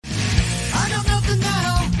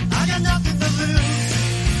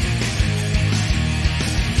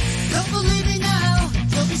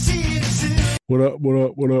What up? What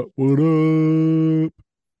up? What up? What up?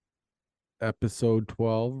 Episode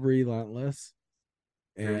 12, Relentless.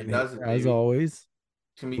 Here he And does it, as baby. always,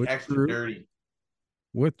 It's gonna be with extra Drew, dirty.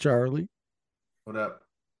 with Charlie. What up?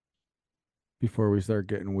 Before we start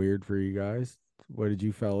getting weird for you guys, what did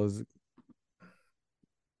you fellas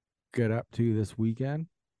get up to this weekend?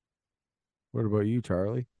 What about you,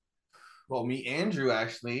 Charlie? Well, me and Drew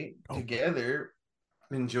actually Oh. together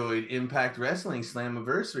enjoyed Impact Wrestling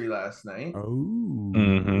Slammiversary last night. Oh.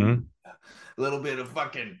 Mm-hmm. A little bit of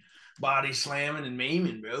fucking body slamming and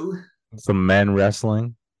maiming, bro. Some men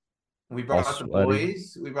wrestling, We all brought the sweaty.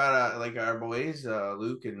 boys. We brought like our boys,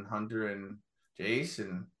 Luke and Hunter and Jace,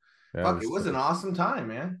 and That fuck, it was was an sick. awesome time,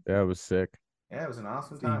 man. That was sick. Yeah, it was an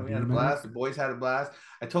awesome Seen time. We had a D-Mac? blast. The boys had a blast.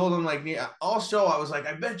 I told them like all show. I was like,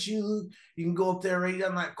 I bet you can go up there right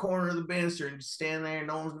on that corner of the banister and just stand there. And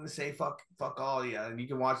no one's gonna say fuck all you, and you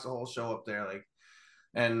can watch the whole show up there. Like,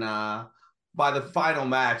 and by the final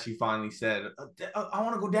match, he finally said, "I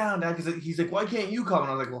want to go down, Dad," because he's like, "Why can't you come?"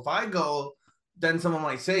 And I was like, "Well, if I go, then someone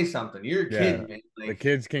might say something. You're a Yeah, kid, man. the Like,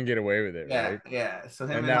 kids can get away with it, yeah, right? yeah." So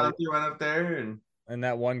him And and that Hunter went up there, and and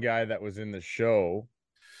that one guy that was in the show,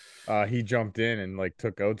 he jumped in and like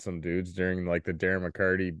took out some dudes during like the Darren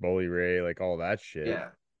McCarty, Bully Ray, like all that shit. yeah,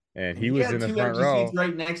 And and he he was had in the two front empty seats row.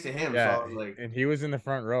 right next to him. So Yeah, I was like, and he was in the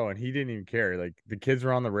front row and he didn't even care. Like the kids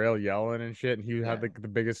were on the rail yelling and shit, and he yeah. had like the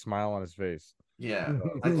biggest smile on his face. Yeah.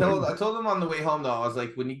 I Like, told I told him on the way home though, I was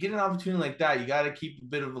like, when you get an opportunity like that, you gotta keep a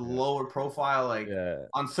bit of a yeah, lower profile, like yeah,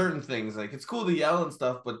 on certain things. Like it's cool to yell and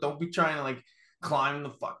stuff, but don't be trying to like climb the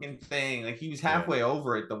fucking thing. Like he was yeah. halfway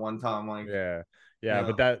over it the one time, like, Yeah. you Yeah,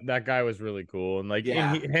 but know. that guy was really cool. And like in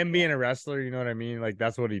Yeah, him being a wrestler, you know what I mean? Like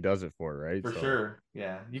that's what he does it for, right? for So, sure.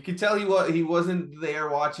 Yeah. You could tell he wasn't there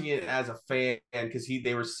watching it as a fan because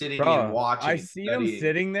they were sitting and bro, I watching and seen him studying.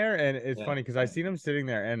 sitting there and it's Yeah. funny because I seen him sitting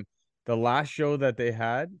there and the last show that they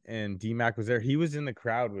had and D-Mac was there, he was in the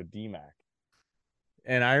crowd with D-Mac.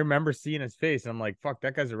 And I remember seeing his face and I'm like, fuck,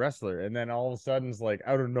 that guy's a wrestler. And then all of a sudden it's like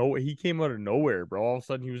out of nowhere, he came out of nowhere, bro. All of a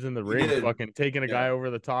sudden he was in the He ring did. fucking taking a Yeah. guy over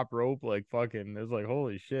the top rope, like fucking, it was like,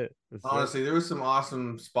 holy shit. It's sick. Honestly, there was some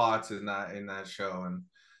awesome spots in that show and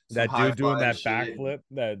some That high dude doing five that shit. backflip,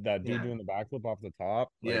 that dude Yeah. doing the backflip off the top,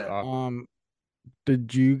 like Yeah.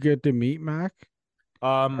 Did you get to meet Mac,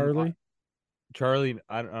 um Charlie? Charlie,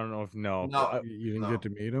 I don't know if no, but No, You didn't get no, to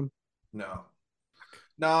meet him? no.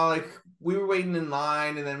 No, like we were waiting in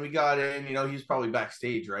line and then we got in, he's probably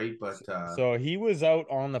backstage, right? But so he was out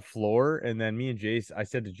on the floor, and then me and Jace, I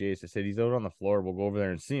said to Jace, I said he's out on the floor. We'll go over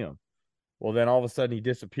there and see him. Well, then all of a sudden he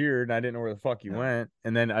disappeared, and I didn't know where the fuck he yeah, went.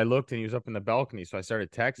 And then I looked, and he was up in the balcony, so I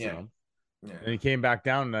started texting yeah, him. And yeah. he came back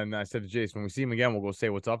down, and then I said to Jace, when we see him again, we'll go say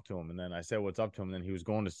what's up to him. And then I said what's up to him. And then he was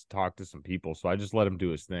going to talk to some people, so I just let him do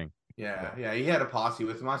his thing. Yeah, yeah. He had a posse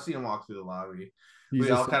with him. I seen him walk through the lobby. He's We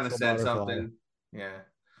a all kind of social said butterfly. something. Yeah.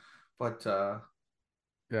 But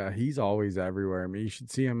Yeah, he's always everywhere. I mean, you should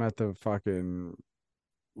see him at the fucking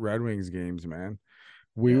Red Wings games, man.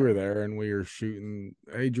 We yeah. were there and we were shooting.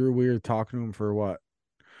 Hey, Drew, we were talking to him for what?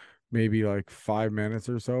 Maybe like 5 minutes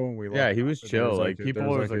or so, and we Yeah, looked he up was and there chill. was Like there people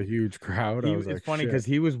was was like like a huge crowd. I was it's like, funny shit. because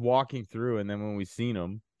he was walking through, and then when we seen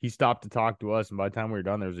him, he stopped to talk to us. And by the time we were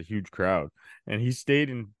done, there was a huge crowd, and he stayed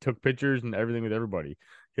and took pictures and everything with everybody.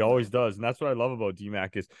 He always does, and that's what I love about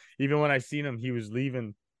DMAC is even when I seen him, he was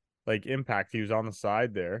leaving like Impact. He was on the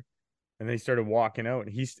side there, and then he started walking out.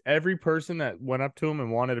 And he's every person that went up to him and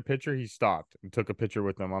wanted a picture, he stopped and took a picture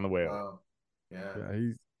with them on the way out. Oh, yeah.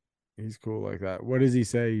 Yeah, he's cool like that. What does he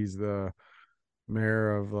say? He's the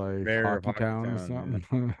mayor of like Mayor of Hockey Hockey Town or Town,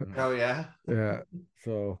 something. yeah. Oh yeah. Yeah.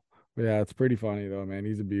 So, but yeah, it's pretty funny though, man.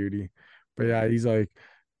 He's a beauty. But Yeah. yeah, he's like,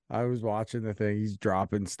 I was watching the thing. He's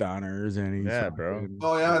dropping stunners and he's Yeah, bro. fucking,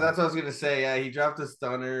 Oh yeah, yeah. that's what I was gonna say. Yeah, he dropped a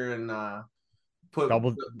stunner and put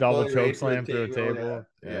Double Bully choke Ray through a slam through a table. Yeah, table.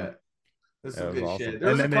 Yeah, yeah. There's that some was good awesome. shit. There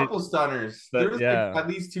And was a then they couple stunners. There that was like yeah, at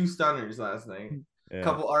least two stunners last night. yeah,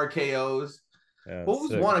 Couple RKO's. yeah, What was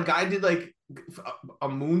sick. one? A guy did like a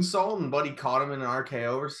moonsault and Buddy caught him in an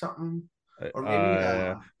RKO or something. Or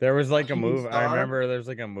maybe There was a like a shooting move. I star. remember there's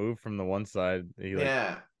like a move from the one side.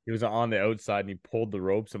 Yeah. He was on the outside and he pulled the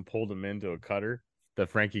ropes and pulled him into a cutter. The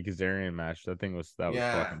Frankie Kazarian match. That was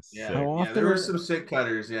Yeah. fucking Yeah. How sick. Yeah. often There were are some sick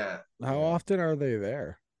cutters. Yeah. how Yeah. often are they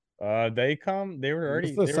there? They This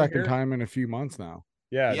is the were second here. time in a few months now.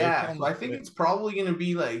 Yeah, they Yeah. So come I think it's probably gonna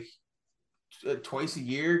be like twice a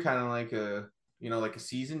year, kind of like like a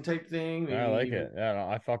season type thing. I Maybe like even. it. Yeah, no,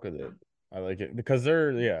 I fuck with it. I like it because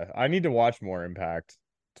I need to watch more Impact.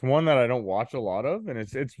 It's one that I don't watch a lot of, and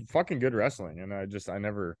it's fucking good wrestling. And I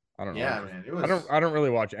don't know. Yeah, man. It was. I don't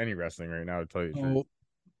really watch any wrestling right now, to tell you the truth.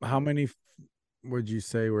 So, how many would you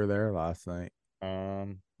say were there last night? I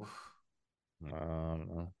don't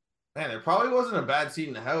know. Man, there probably wasn't a bad seat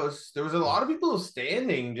in the house. There was a lot of people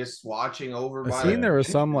standing, just watching over I by seen the there was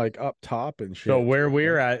some benches. like up top and So shit where too.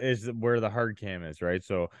 we're at is where the hard cam is, right?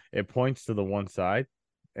 So it points to the one side,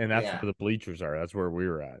 and that's Yeah. where the bleachers are. That's where we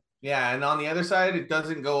were at. Yeah, and on the other side, it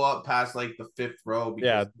doesn't go up past like the fifth row because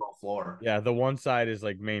Yeah, it's no floor. yeah. The one side is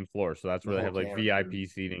like main floor, so that's The where they whole have like camera. VIP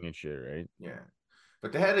seating and shit, right? Yeah.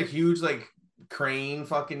 But they had a huge like crane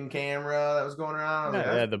fucking camera that was going around. I was like,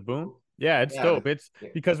 Yeah, yeah. that's The pretty boom. cool. Yeah, it's Yeah, dope. It's yeah,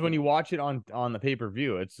 because when you watch it on the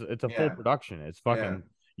pay-per-view, it's a full yeah, production. It's yeah, fucking.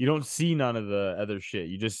 You don't see none of the other shit.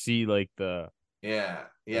 You just see like the. yeah,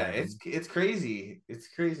 You yeah. know what I mean? It's crazy. It's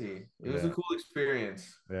crazy. It was a Yeah, cool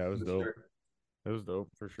experience yeah. It was for dope. sure. It was dope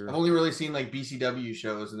for I've sure. only really seen like BCW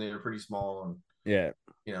shows and they were pretty small and Yeah,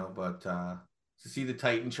 but to see the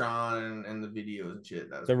Titantron and the videos and shit,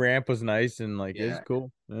 that was the pretty ramp was nice and like it's yeah,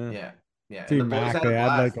 cool. Yeah. yeah, yeah. And See the boys Mac, had a they had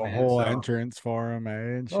like blast, a man. whole So entrance for him,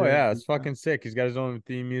 and Oh shit. yeah, it's fucking sick. He's got his own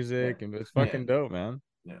theme yeah, music and it's yeah, fucking dope, man.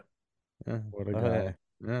 yeah. Yeah. What a Oh yeah. guy.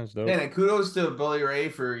 Yeah, it's Yeah, dope. and kudos to Billy Ray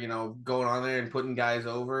for going on there and putting guys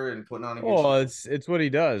over and putting on a good Well, show. it's what he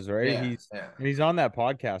does, right? Yeah, He's yeah. and he's on that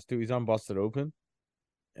podcast too. He's on Busted Open,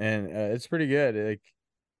 and it's pretty good. Like,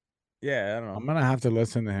 yeah, I don't I'm know. gonna have to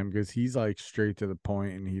listen to him because he's like straight to the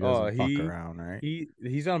point and he Oh, doesn't fuck around, right?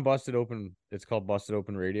 he's on Busted Open. It's called Busted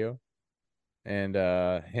Open Radio, and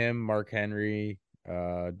him, Mark Henry,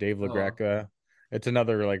 Dave Oh, LaGreca. It's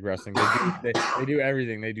another like wrestling. They do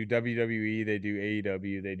everything. They do WWE, they do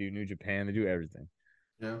AEW, they do New Japan, they do everything.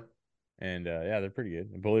 yeah. And yeah, they're pretty good.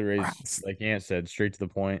 And Bully Ray's like Ant said, straight to the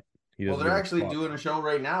point. He Well, doesn't they're give actually a fuck. doing a show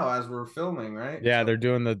right now as we're filming, right? Yeah, So they're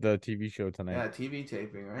doing the TV show tonight. yeah, TV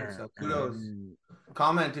taping, right? So kudos. Mm,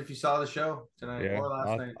 Comment if you saw the show tonight Yeah, or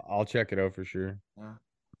last night. I'll check it out for sure. Yeah.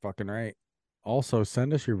 fucking right. Also,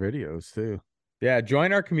 send us your videos too. Yeah,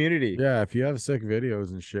 join our community. Yeah, if you have sick videos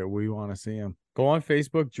and shit, we want to see them. Go on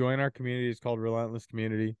Facebook, join our community. It's called Relentless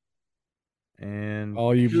Community. And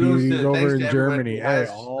All you Kudos beauties to thanks over to in everyone Germany. who Hey, has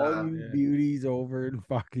all you yeah, beauties over in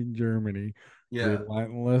fucking Germany. yeah.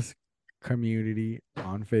 Relentless community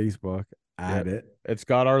on Facebook. yeah, Add it it's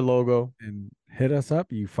got our logo. and hit us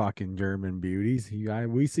up, you fucking German beauties.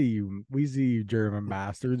 We see you. We see you, German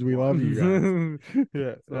bastards. We love you guys.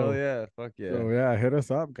 Yeah, hell So, yeah, fuck yeah. so yeah, hit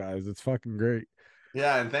us up, guys. It's fucking great.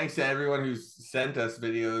 Yeah, and thanks to everyone who's sent us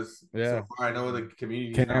videos Yeah. so far. I know the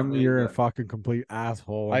community's not Cam, big, you're a but fucking complete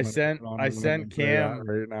asshole. I'm gonna put on I the limb sent and say that Cam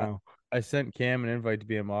right I, now. I sent Cam an invite to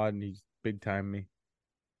be a mod and he's big time me.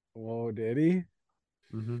 Whoa, did he?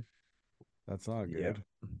 Mm-hmm. That's not Yeah. good.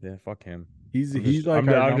 Yeah, fuck him. He's like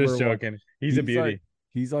our I'm number just one. joking. He's a beauty.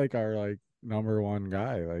 He's like our like number one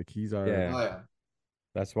guy. Like he's our Yeah. oh yeah.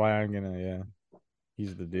 That's why I'm gonna yeah.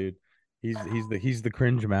 He's the dude. He's the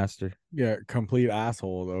cringe master. yeah, complete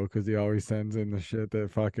asshole though, because he always sends in the shit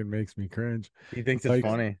that fucking makes me cringe. He thinks it's Like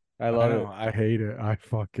funny. I I love know, it. I hate it. I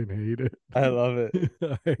fucking hate I love it.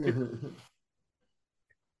 it.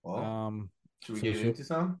 Well, um, should we so get into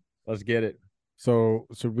some? Let's get it. so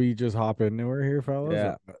should we just hop into her here, fellas?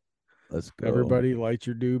 Yeah. Let's go. Everybody, light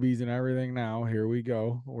your doobies and everything. Now, here we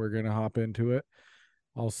go. We're gonna hop into it.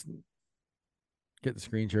 I'll get the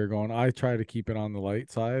screen share going. I try to keep it on the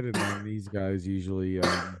light side, and then these guys usually.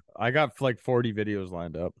 I got like 40 videos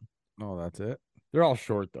lined up. Oh, that's it. They're all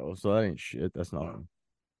short though, so that ain't shit. That's nothing.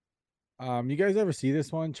 You guys ever see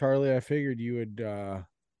this one, Charlie? I figured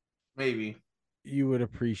Maybe. you would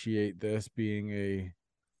appreciate this being a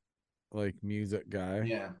like music guy.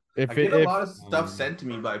 Yeah. If I it get a if lot of stuff sent to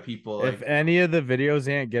me by people. if Like, any of the videos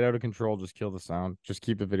ain't get out of control, just kill the sound. Just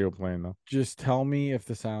keep the video playing though. Just tell me if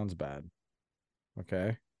the sound's bad.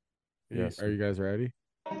 Okay. Yes. Are you guys ready?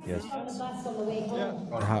 Yes.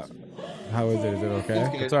 How is it? Is it okay?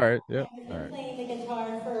 good. It's all right. Yeah. All right. Playing the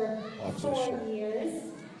guitar for Watch this 4 shit. years.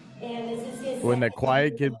 And this is his When the second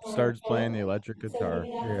quiet kid solo starts playing the album. electric So guitar,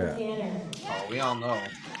 give it up Yeah. for Tanner. Oh, we all know.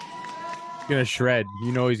 he's gonna shred.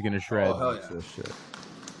 You know he's gonna shred. Oh, hell Watch yeah. this shit.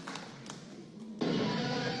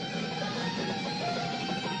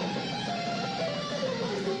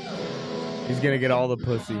 He's gonna get all the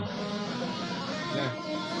pussy. Yeah.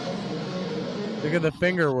 Look at the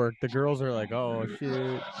finger work. The girls are like, "Oh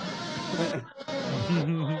shit."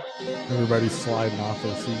 Everybody's sliding off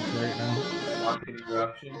their seats right now. Fucking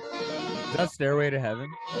Eruption. Is that Stairway to Heaven?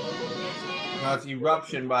 No, it's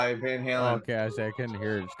Eruption by Van Oh, Halen. okay, I say I couldn't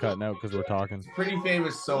hear it. It's cutting out because we're talking. Pretty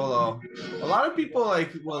famous solo. A lot of people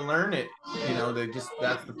like will learn it. They just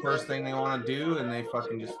that's the first thing they want to do, and they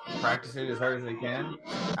fucking just practice it as hard as they can,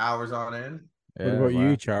 hours on end. What Yeah, about wow.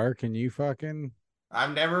 you, Char? Can you fucking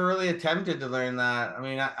I've never really attempted to learn that. I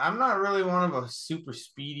mean, I'm not really one of a super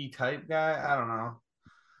speedy type guy. I don't know.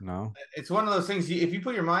 No. It's one of those things. If you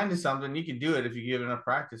put your mind to something, you can do it if you give enough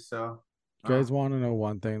practice. So, You guys want to know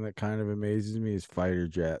one thing that kind of amazes me is fighter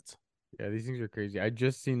jets. Yeah, these things are crazy. I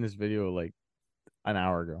just seen this video like an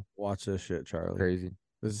hour ago. Watch this shit, Charlie. Crazy.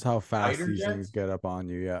 This is how fast Fighter these jets? things get up on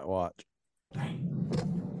you. Yeah, watch.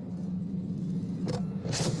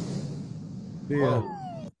 Yeah.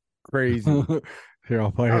 Crazy. Here,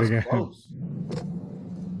 I'll play That it was again. close.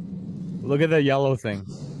 Look at the yellow thing.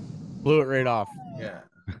 Blew it right off. Yeah.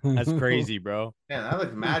 That's crazy, bro. Yeah, that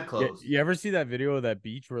looked mad Yeah, close. you ever see that video of that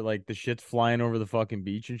beach where like the shit's flying over the fucking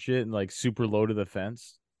beach and shit and like super low to the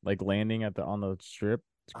fence, like landing at on the strip?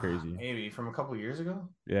 It's crazy. Maybe from a couple years ago.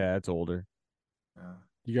 Yeah, it's older. Yeah.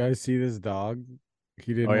 You guys see this dog?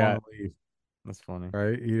 He didn't Oh, yeah. want to leave, That's funny.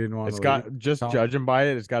 right? He didn't want It's to got leave. just Tell- judging by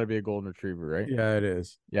it, it's got to be a golden retriever, right? Yeah, it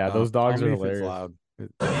is. Yeah, those dogs tell are me if it's hilarious.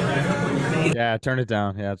 loud. Yeah, turn it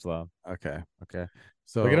down. Yeah, it's loud. Okay. Okay.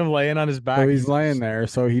 So Look at him laying on his back. So he's laying there.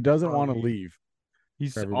 So he doesn't Oh, want to he- leave.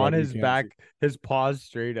 He's for on everybody who his can't back, see. his paws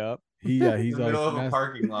straight up. He's In like the middle of a mess-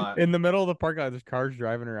 parking lot. In the middle of the parking lot, there's cars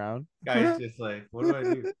driving around. Guy's just like, what do I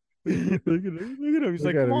do? Look at him. Look at him. He's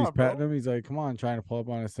Look like, at come him. He's on, bro. petting him. He's like, come on, trying to pull up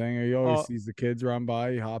on his thing. He always Oh. sees the kids run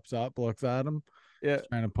by. He hops up, looks at him, Yeah.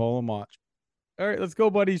 trying to pull him. Watch. All right, let's go,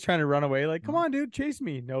 buddy. He's trying to run away. Like, come on, dude, chase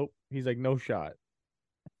me. Nope. He's like, no shot.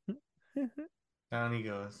 Down he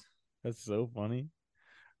goes. That's so funny.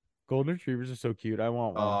 Golden retrievers are so cute. I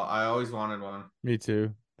want Oh, one. I always wanted one. Me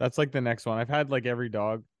too. That's like the next one. I've had like every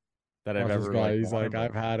dog that I've Watch this ever guy. like. He's wanted,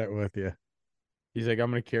 like, but I've had it with you. He's like,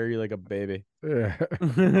 I'm gonna carry you like a baby. Yeah.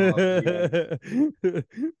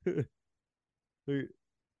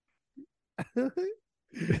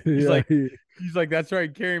 He's Yeah, like, he- he's like, that's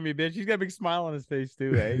right, carry me, bitch. He's got a big smile on his face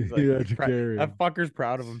too. Eh? He's like, He had to "Pri- carry that him." fucker's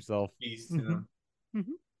proud of himself. Beast in him.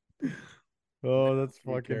 Oh, that's he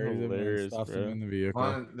fucking carries him and hilarious, stuffs him bro. in the vehicle.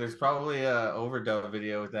 One, there's probably a overdub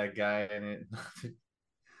video with that guy in it.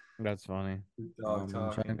 That's funny. Dog I'm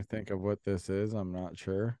trying talking. to think of what this is. I'm not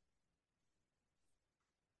sure.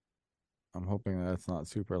 I'm hoping that's not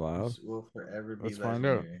super loud. This will forever be Let's find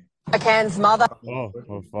out. legendary. A Can's mother. Oh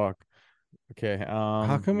fuck. Okay.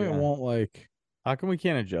 How come it yeah. won't like? How come we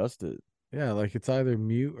can't adjust it? Yeah, like it's either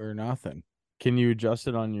mute or nothing. Can you adjust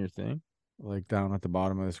it on your thing? Like down at the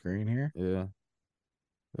bottom of the screen here. Yeah.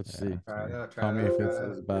 Let's Yeah. see. Try it out. Try Tell it me out, if try it's it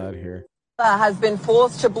out. as bad here. Has been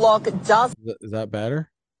forced to block dozens Is that better?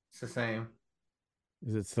 It's the same.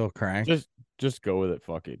 Is it still cranked? Just go with it.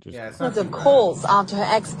 Fuck it. Just Yeah, it's go. not too of bad. calls after her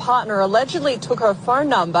ex-partner allegedly took her phone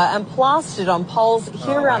number and plastered on poles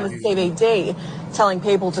here around the CBD, telling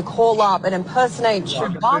people to call up and impersonate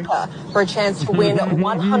Chewbacca for a chance to win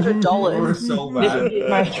We're $100. so This bad. is the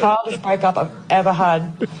most childish breakup I've ever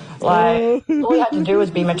had. Like, all you had to do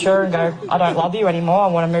was be mature and go, I don't love you anymore, I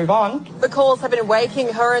want to move on. The calls have been waking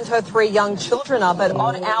her and her 3 young children up at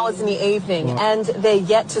odd hours in the evening, and they're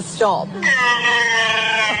yet to stop.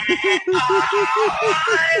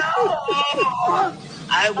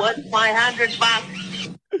 I want my $100.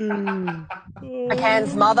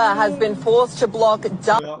 McCann's mother has been forced to block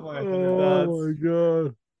dozens. Oh my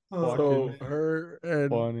god! So Fucking her and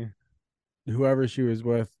funny. whoever she was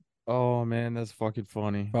with Oh man, that's fucking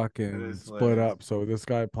funny. fucking is split hilarious. up. So this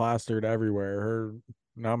guy plastered everywhere. Her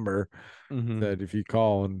number Mhm. said if you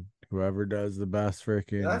call and whoever does the best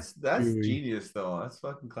freaking That's Chewy. genius though. That's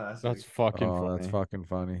fucking classic. That's fucking oh, funny. that's fucking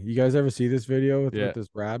funny. You guys ever see this video with, Yeah. with this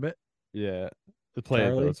rabbit? Yeah. To play it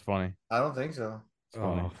Charlie? though, it's funny. I don't think so. It's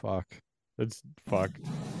funny. Oh fuck! It's fuck.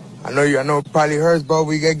 I know it probably hurts, bro.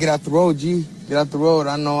 We gotta get out the road, G. Get out the road.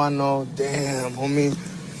 I know. Damn, homie.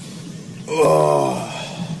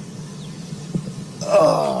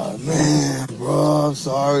 Oh, man, bro. I'm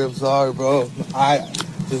sorry, bro. I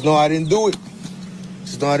just know I didn't do it.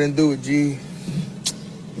 G.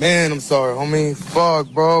 Man, I'm sorry, homie. Fuck,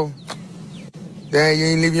 bro. Damn, you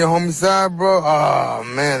ain't leave your homie side, bro? Oh,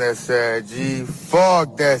 man, that's sad, G.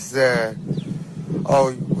 Fuck, that's sad.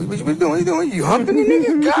 Oh, what you doing? What you doing? You humping the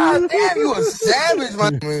nigga? God damn, you a savage,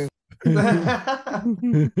 man.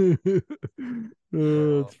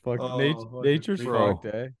 It's fucking Oh, fucking nature's bro. fucked,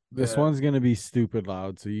 eh? This Yeah. one's gonna be stupid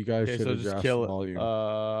loud, so you guys Okay, should so adjust just kill the it.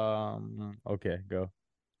 volume. Okay, go.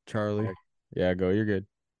 Charlie, Yeah, go. You're good.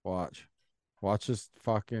 watch this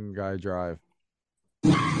fucking guy drive.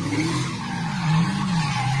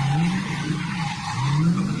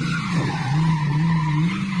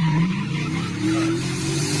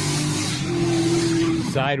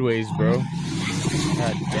 Sideways, bro.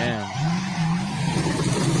 God damn.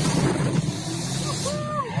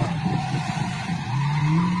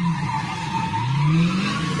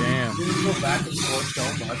 Damn. Didn't go back and forth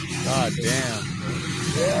so much. God damn.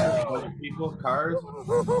 Other people, cars.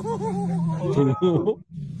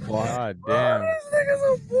 God damn. This nigga's a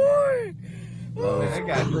boy. Man, that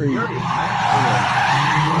guy's crazy. furious, man.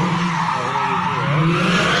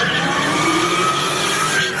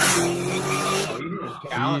 Oh, he was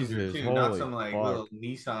Challenger Jesus, too, not holy some like fuck. little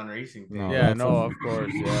Nissan racing thing. No, Yeah, that's no, a- of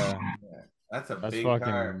course, yeah. Yeah, that's a That's big fucking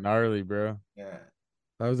car. gnarly, bro. Yeah.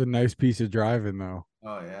 That was a nice piece of driving, though.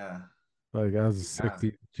 Oh yeah. Like, that was a Yeah.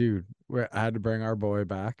 60. Dude, I had to bring our boy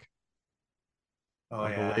back. Oh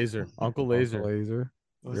Uncle yeah. Laser. Uncle Uncle Laser. Laser.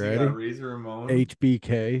 Was You he got a ready? Razor Ramon?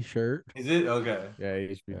 HBK shirt. Is it okay? Yeah,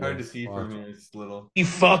 HB. Hard to see Watch. from here. It's little. He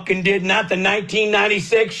fucking did not the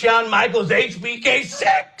 1996 Shawn Michaels HBK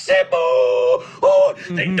sexy boy. Oh,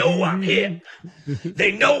 they know I'm hip.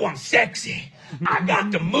 They know I'm sexy. I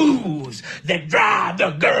got the moves that drive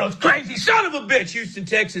the girls crazy. Son of a bitch, Houston,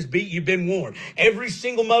 Texas beat, you've been warned. Every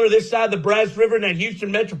single mother this side of the Brazos River in that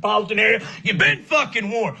Houston metropolitan area, you've been fucking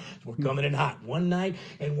warned. We're coming in hot one night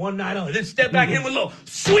and one night only. Then step back in with a little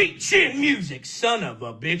sweet chin music. Son of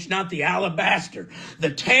a bitch, not the Alabaster.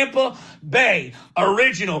 The Tampa Bay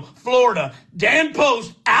original Florida Dan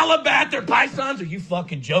Post Alabaster Pythons. Are you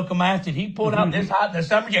fucking joking, ass? Did he pull out this hot in the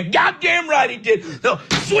summer? You goddamn right he did. The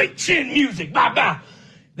sweet chin music. Bye bye.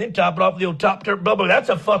 Then top it off with the old top turp bubble. That's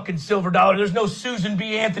a fucking silver dollar. There's no Susan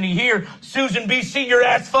B. Anthony here. Susan B. See your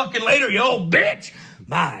ass fucking later, you old bitch.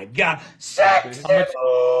 My God. Sexy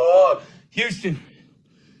boy. Houston,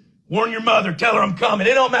 warn your mother. Tell her I'm coming.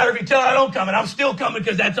 It don't matter if you tell her I don't come. I'm still coming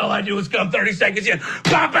because that's all I do is come 30 seconds in.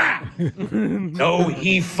 Bye-bye. No,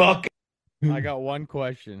 he fucking. I got one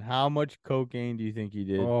question. How much cocaine do you think he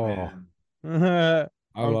did? Oh, Man,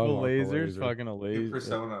 I love Uncle Uncle Laser's Laser. fucking a good laser.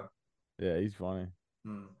 persona. Yeah, he's funny.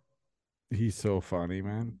 Hmm. He's so funny,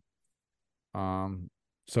 man.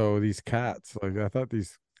 So these cats, like, I thought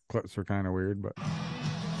these clips were kind of weird, but Watch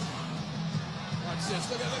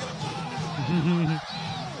this. Look at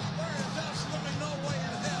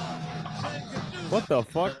What the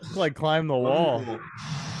fuck? Like climb the wall.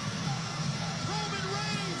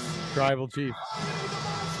 Tribal chief.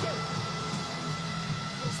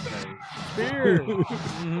 Spear.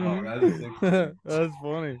 Oh, that is sick. That's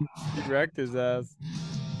funny. He wrecked his ass.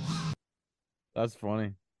 That's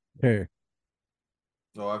funny. hey,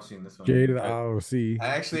 Oh, I've seen this one. Jay to the IOC. I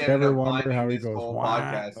actually You ended ever up wonder finding how he this goes, whole "Wah,"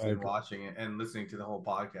 podcast and like- watching it and listening to the whole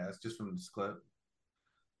podcast just from this clip.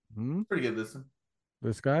 Hmm? Pretty good listen.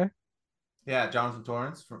 This guy? Yeah, Jonathan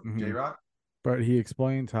Torrance from Mhm. J-Rock. But he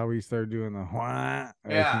explains how he started doing the wah.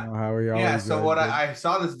 Like, Yeah. you know, how he always Yeah, so what did. I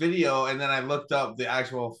saw this video and then I looked up the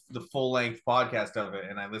full length podcast of it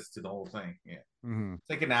and I listened to the whole thing. Yeah. Mhm. It's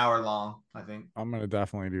like an hour long, I think. I'm gonna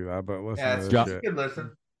definitely do that, but listen Yeah, to it's, this it's a shit. good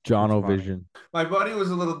listen. John It's funny. O'Vision. My buddy was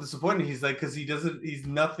a little disappointed. He's like, because he's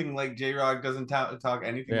nothing like J-Rock, doesn't talk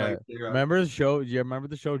anything Yeah. like J-Rock. Remember the show? Do you remember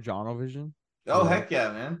the show John O'Vision? Oh, Yeah. heck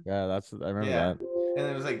yeah, man. Yeah, I remember Yeah. that. And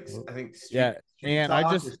it was like, I think Yeah, and I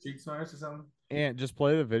Talk just- or Street Smarts or something. And just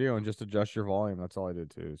play the video and just adjust your volume. That's all I did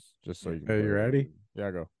too. Just so you can. Hey, play you it. ready? Yeah,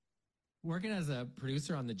 go. Working as a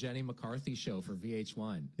producer on the Jenny McCarthy show for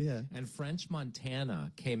VH1. Yeah. And French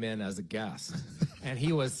Montana came in as a guest. And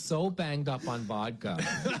he was so banged up on vodka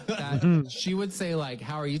that she would say, like,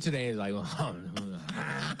 how are you today? And he's like,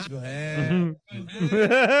 Go ahead. and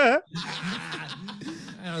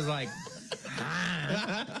I was like,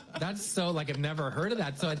 that's so, like, I've never heard of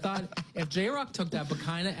that. So I thought if J-Rock took that but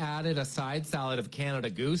kind of added a side salad of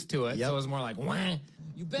Canada Goose to it, so it was more like, wah,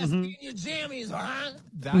 you best be in your jammies, huh?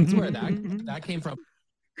 That's where that came from.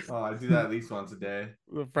 Oh, I do that at least once a day.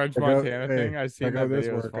 The French Check out- Montana hey, thing. I seen check that out this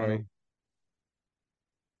video. It's workout. funny.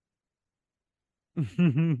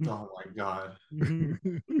 Oh my god.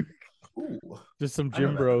 Ooh. Just some I know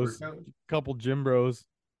gym that bros. workout. Couple gym bros.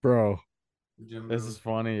 Bro. Jim This Bros. is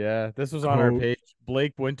funny. Yeah, this was on our Coach. page.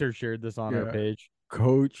 Blake Winter shared this on our Yeah. page.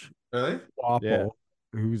 Coach Really? Wappel, Yeah.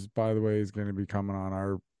 who's by the way is going to be coming on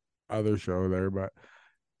our other show there, but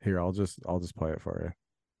here I'll just play it for you.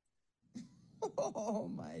 Oh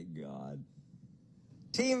my God.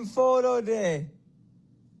 Team photo day.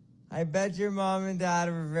 I bet your mom and dad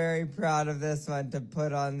were very proud of this one to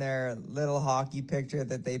put on their little hockey picture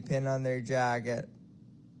that they pin on their jacket.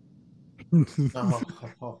 Oh.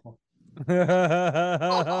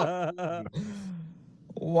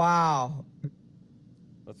 Wow.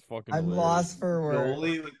 That's fucking. I'm hilarious. lost for words.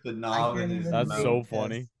 Goalie with the knob in can't his even That's mouth. so make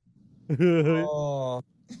funny. Oh.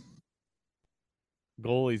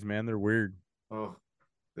 Goalies, man, they're weird. Oh,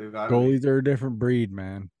 they've got Goalies are a different breed,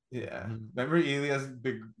 man. Yeah. Remember Elias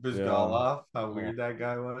Bizgalov? How weird that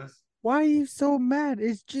guy was? Why are you so mad?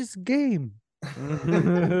 It's just game.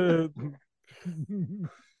 Are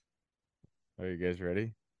you guys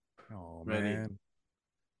ready? Oh Ready. man.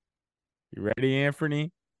 You ready,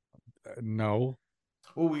 Anthony? No.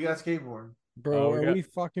 Oh, we got skateboard. Bro, we are got- we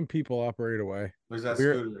fucking people up right away? Where's that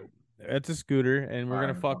We're- scooter? It's a scooter, and we're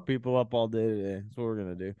gonna Fine. fuck people up all day today. That's what we're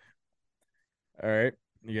gonna do. All right,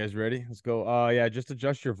 you guys ready? Let's go. Yeah, just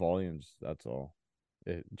adjust your volumes. That's all.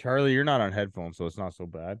 Charlie, you're not on headphones, so it's not so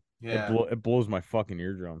bad. Yeah. It blows my fucking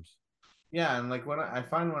eardrums. Yeah, and like when I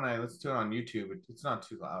find when I listen to it on YouTube, it's not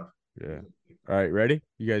too loud. Yeah. All right, ready?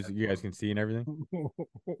 You guys can see and everything.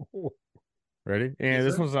 Ready? And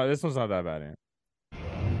this one's not that bad, Ant.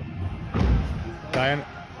 Diane.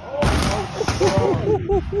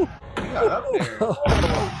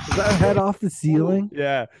 Is that head off the ceiling?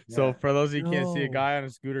 Yeah. So for those of you who can't see, a guy on a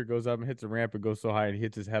scooter goes up and hits a ramp. It goes so high and he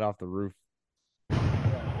hits his head off the roof.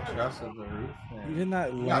 Just of the roof. Man. Even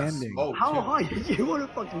that landing. How high did you want to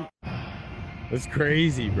fucking? That's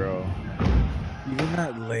crazy, bro. Even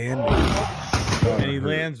that landing. And he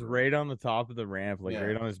lands right on the top of the ramp, like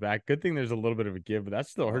right on his back. Good thing there's a little bit of a give, but that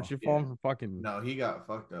still hurts you falling from fucking. No, he got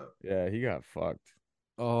fucked up. Yeah, he got fucked.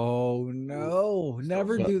 Oh no!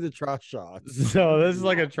 Never do the trust shots. So this is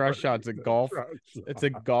like a trust shot. It's a golf. It's a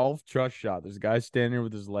golf trust shot. There's a guy standing there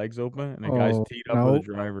with his legs open, and a guy's teed up with a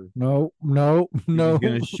driver. No. He's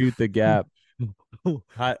gonna shoot the gap.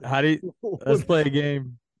 How do you? Let's play a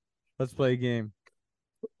game. Let's play a game.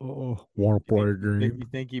 Oh, want to play a game? You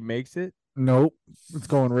think he makes it? Nope. It's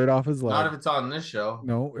going right off his leg. Not if it's on this show.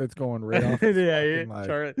 No, it's going right off his Yeah, leg.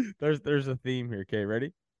 Charlie, there's a theme here. Okay,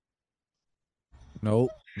 ready?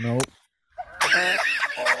 Nope. Oh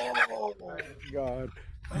my god,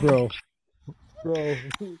 bro.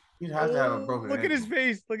 You'd have to have a broken. Look at his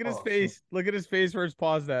face. Look at his face. Shit. Look at his face where it's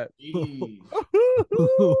paused at. Yeah,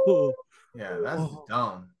 that's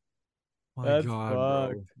dumb. My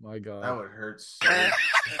god, bro. My god. That would hurt so.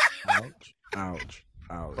 Ouch.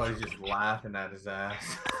 But he's just laughing at his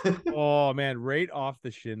ass. Oh man, right off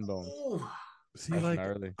the shin bone. See, that's like,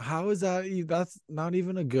 gnarly. How is that? That's not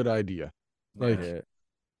even a good idea. Like,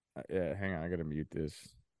 yeah. Hang on, I gotta mute this.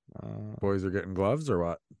 Boys are getting gloves or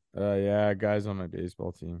what? Yeah, guys on my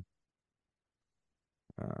baseball team.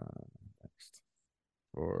 Next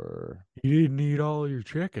for you didn't eat all your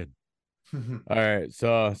chicken. All right,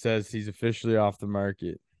 so it says he's officially off the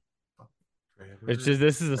market. It's just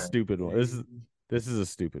this is a stupid one. This is a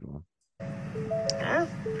stupid one. Huh?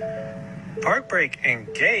 Park break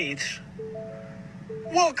engaged.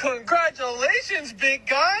 Well, congratulations, big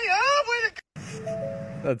guy.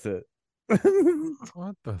 That's it.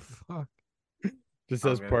 What the fuck? Just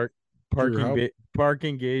says parking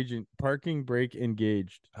brake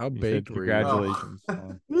engaged. How He big? said, congratulations.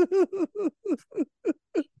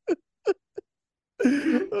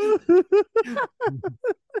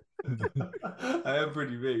 I am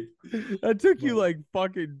pretty big. That took you like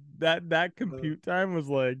fucking that compute time was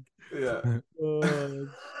like It's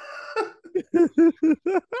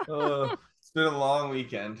been a long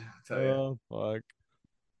weekend, I'll tell you. Oh fuck.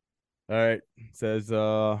 All right. It says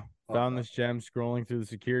found this gem scrolling through the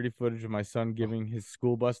security footage of my son giving his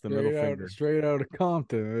school bus the middle finger. Straight out of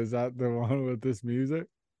Compton. Is that the one with this music?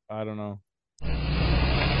 I don't know.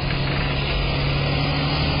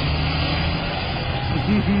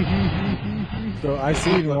 So I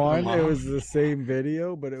seen one. It was the same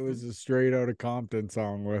video, but it was a straight out of Compton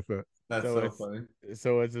song with it. That's so funny.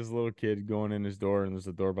 So it's this little kid going in his door, and there's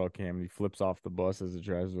a doorbell cam, and he flips off the bus as it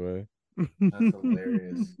drives away. That's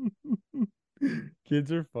hilarious.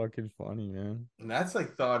 Kids are fucking funny, man. And that's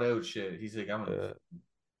like thought out shit. He's like, I'm gonna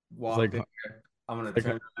walk like, in there. I'm gonna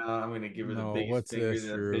turn around. I'm gonna give her the biggest finger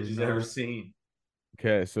that bitch has ever seen.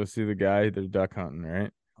 Okay, so see the guy, they're duck hunting,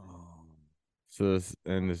 right? So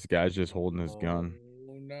this guy's just holding his gun.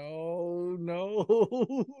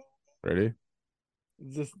 No. Ready?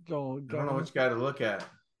 Just don't. I don't know which guy to look at.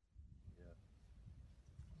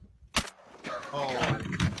 Oh.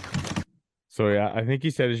 So yeah, I think he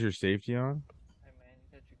said, "Is your safety on?" Hey man,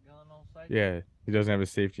 you got your gun on safety? Yeah, he doesn't have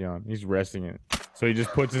his safety on. He's resting it. So he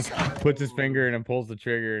just puts his finger in and pulls the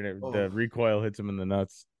trigger, and the recoil hits him in the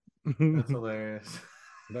nuts. That's hilarious.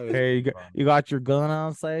 Hey, you got your gun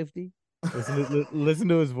on safety? Listen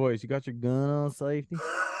to his voice. You got your gun on safety?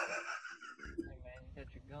 Hey man, you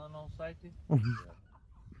got your gun on safety?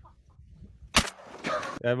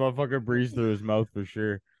 That motherfucker breathes through his mouth for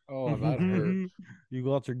sure. Oh, that hurt. You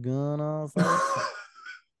got your gun on safety?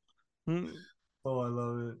 Oh, I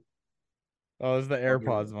love it. Oh, this is the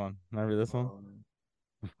AirPods one. Remember this one?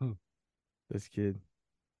 This kid.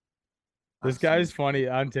 This guy's funny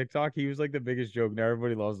on TikTok. He was like the biggest joke. Now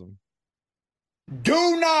everybody loves him.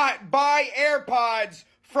 Do not buy AirPods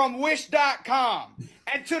from Wish.com.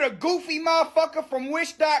 And to the goofy motherfucker from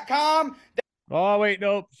Wish.com. Oh, wait,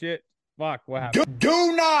 nope. Shit. Fuck. What happened?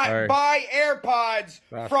 Do not buy AirPods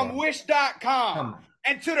from Wish.com.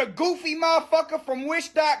 And to the goofy motherfucker from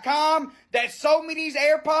Wish.com that sold me these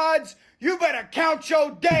AirPods, you better count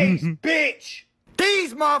your days, bitch.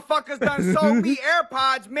 These motherfuckers done sold me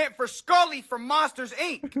AirPods meant for Scully from Monsters,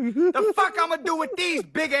 Inc. The fuck I'ma do with these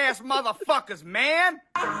big ass motherfuckers, man?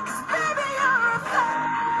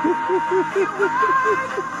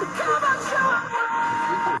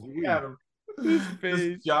 Look at him. His face.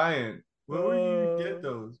 This giant. Where you get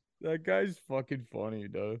those? That guy's fucking funny,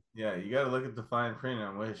 though. Yeah, you gotta look at the fine print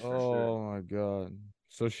on Wish for Oh sure. my god.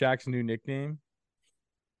 So Shaq's new nickname?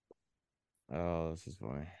 Oh, this is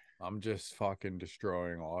funny. I'm just fucking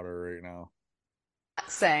destroying Otter right now.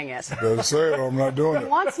 Saying it. Better say it or I'm not doing He it.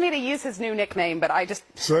 wants me to use his new nickname, but I just...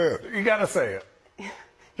 Say it. You gotta say it.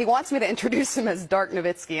 He wants me to introduce him as Dark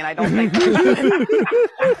Nowitzki, and I don't think...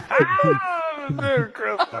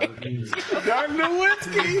 Dark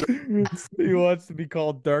Nowitzki. He wants to be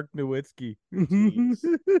called Dark Nowitzki.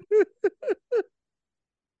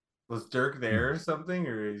 Was Dirk there or something,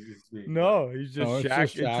 or is he just being... No, he's just Shaq.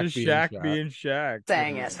 It's just Shaq being Shaq.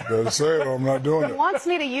 Saying it. Better say it or I'm not doing He it. wants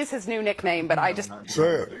me to use his new nickname, but I just...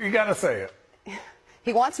 Say it. You gotta say it.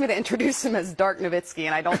 He wants me to introduce him as Dark Nowitzki,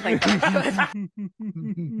 and I don't think I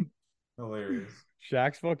could. Hilarious.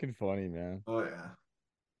 Shaq's fucking funny, man. Oh yeah.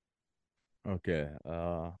 Okay.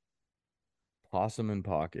 Possum in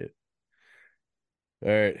pocket. All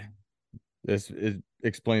right. This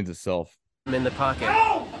explains itself. I'm in the pocket.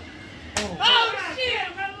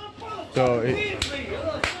 So he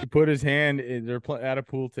put his hand in, they're at a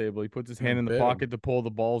pool table. He puts his hand in the pocket to pull the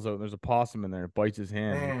balls out, and there's a possum in there. It bites his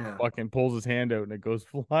hand. Damn. Fucking pulls his hand out, and it goes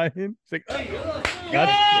flying. It's like,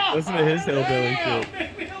 listen to his hillbilly shit.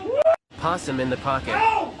 Possum in the pocket.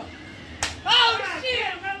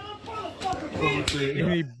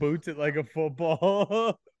 And he boots it like a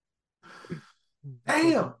football.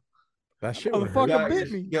 Damn. That shit Motherfucker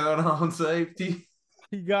bit me. Gun on safety.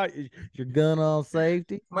 You got your gun on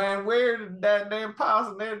safety. Man, where did that damn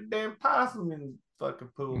possum? There's a damn possum in the fucking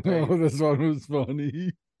pool. Oh, this one was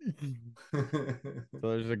funny. So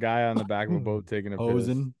there's a guy on the back of a boat taking a piss.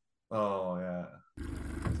 Hosing. Oh yeah.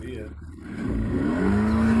 See ya.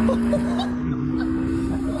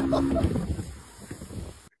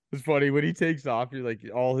 It's funny when he takes off. You're like,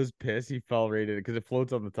 all his piss, he fell right in it because it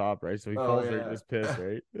floats on the top, right? So he falls right in his piss,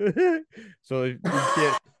 right? So you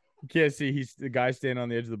can't see. He's the guy standing on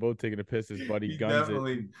the edge of the boat taking a piss. His buddy He guns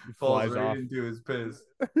definitely it. He falls flies right off. into his piss.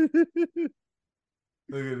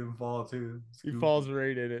 Look at him fall too. He falls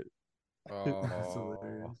right in it. That's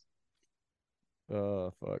hilarious.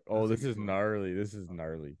 Oh fuck! Oh, this is gnarly. This is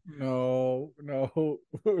gnarly. No.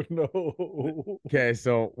 Okay,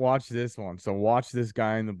 so watch this one. So watch this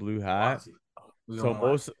guy in the blue hat.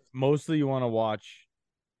 So mostly you want to watch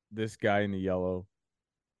this guy in the yellow.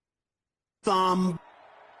 Thumb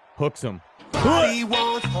Hooks him. Buddy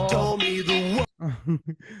once told me the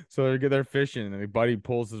So they're fishing, and the buddy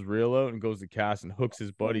pulls his reel out and goes to cast and hooks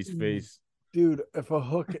his buddy's face. Dude, if a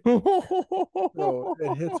hook, bro,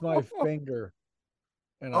 it hits my finger.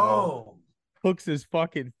 And hooks his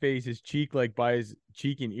fucking face, his cheek, like by his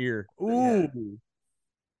cheek and ear. Ooh,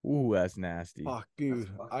 ooh, that's nasty. Fuck, dude,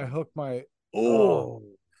 I hooked my. Oh,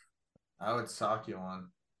 I would sock you on.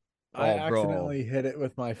 I accidentally hit it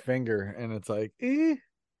with my finger, and it's like, Yeah,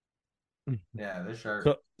 they're sharp.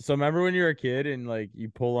 So remember when you were a kid and like you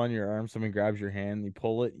pull on your arm, someone grabs your hand, you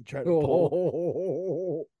pull it, you try to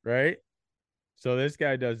pull, right? So this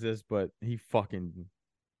guy does this, but he fucking.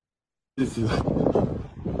 This is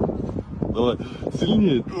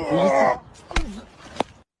сильнее.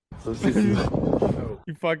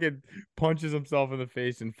 He fucking punches himself in the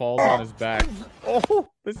face and falls on his back. Oh,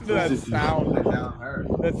 listen to that sound.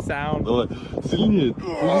 That sound.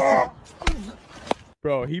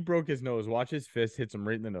 Bro, he broke his nose. Watch, his fist hits him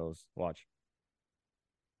right in the nose. Watch.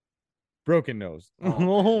 Broken nose.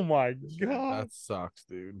 Oh my god. that sucks,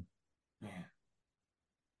 dude. Man.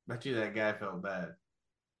 Bet you that guy felt bad.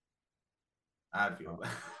 I'd feel bad.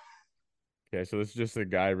 Okay, so this is just a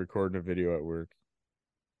guy recording a video at work.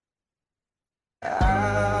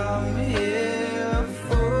 I'm here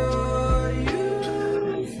for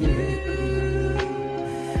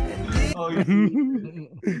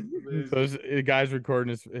So the guy's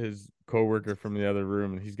recording his coworker from the other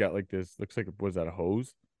room, and he's got like this. Looks like was that a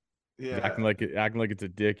hose? Yeah. He's acting like it's a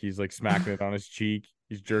dick. He's like smacking it on his cheek.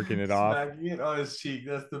 He's jerking it off. Smacking it on his cheek.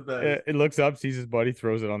 That's the best. It looks up, sees his buddy,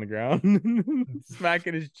 throws it on the ground.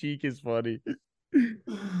 Smacking his cheek is funny.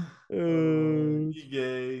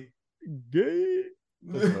 Gay. Gay.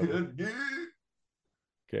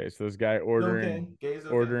 Okay, so this guy ordering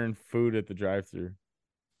ordering food at the drive-thru.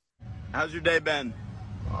 How's your day been?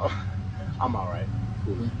 Oh, I'm all right.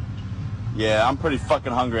 Yeah, I'm pretty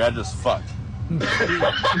fucking hungry. I just fucked.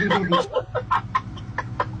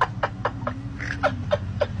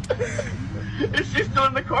 Is she still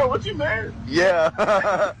in the car with you, man?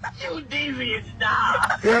 Yeah. You devious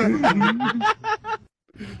dog.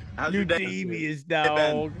 How's You your day? devious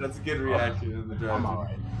dog. That's a good reaction in the drive.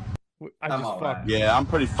 I just fucked. Yeah, I'm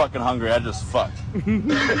pretty fucking hungry. I just fucked. Dude,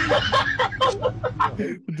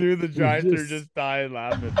 the drive-thru just dying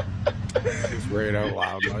laughing. It's right out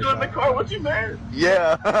loud. You Like still in the that. car with you, man?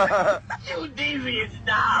 Yeah. You devious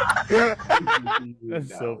dog. That's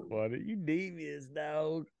so funny. You devious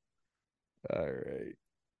dog. All right.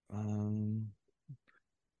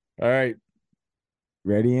 All right.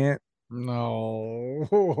 Ready, Ant? No.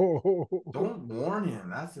 Don't warn him.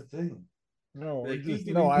 That's the thing. No, Like, just, he's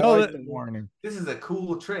no, gonna I be- like the warning. This is a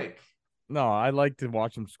cool trick. No, I like to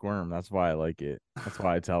watch him squirm. That's why I like it. That's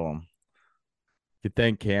why I tell him. You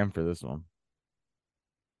thank Cam for this one.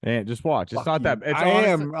 And just watch. It's not that. It's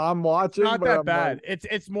I'm watching. not but that I'm bad. like,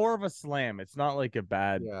 it's more of a slam. It's not like a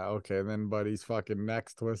bad. yeah, okay. Then Buddy's fucking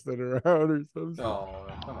neck's twisted around or something. Oh,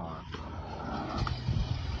 come on.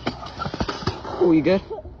 Oh, you good?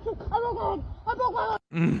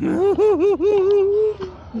 No.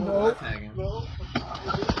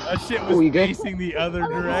 That shit was facing the other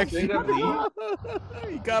direction.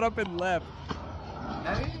 He got up and left.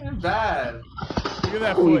 That ain't even bad. Look at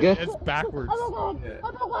that Oh, you foot. good? It's backwards.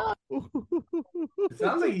 Yeah. It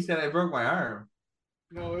sounds like he said I broke my arm.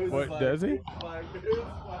 No, it was What, like, does he? it was like-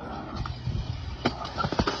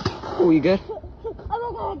 Oh, you good?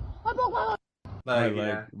 Like,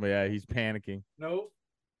 yeah. Yeah, he's panicking. Nope.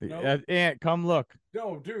 Nope. Ant, come look.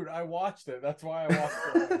 No, dude, I watched it. That's why I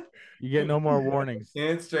watched it. You get no more warnings.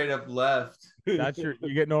 And straight up left. That's you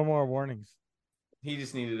get no more warnings. He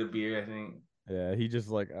just needed a beer, I think. Yeah, he just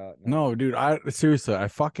like No, dude, I seriously, I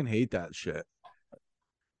fucking hate that shit.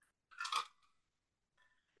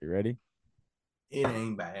 You ready? It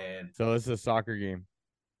ain't bad. So this is a soccer game.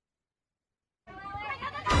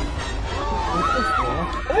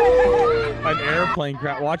 An airplane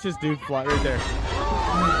crash. Watch this dude fly right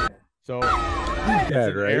there. So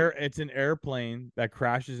Dead, right? It's an airplane that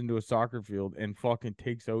crashes into a soccer field and fucking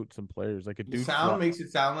takes out some players. Like a The dude. sound makes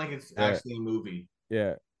it sound like it's actually a movie.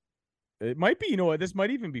 Yeah. It might be, you know what? This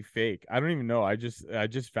might even be fake. I don't even know. I just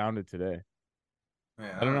found it today.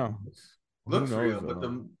 Yeah, I don't know. Looks Who knows, real, but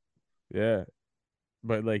though? the Yeah.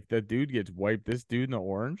 But like the dude gets wiped. This dude in the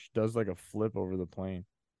orange does like a flip over the plane.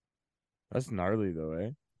 That's gnarly though, eh?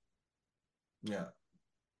 yeah.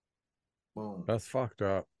 Boom. That's fucked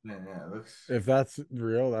up. Yeah, yeah. It looks If that's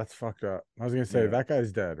real, that's fucked up. I was gonna say Yeah. that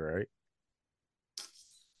guy's dead, right?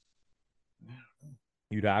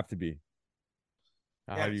 You'd have to be.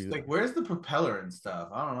 yeah, How do it's you like where's the propeller and stuff?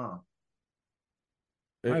 I don't know.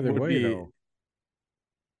 it Either would way, be- though.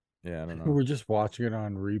 Yeah, I don't know. We're just watching it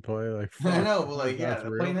on replay. Like, I fuck, know, but like, yeah, that's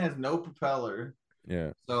the real. plane has no propeller.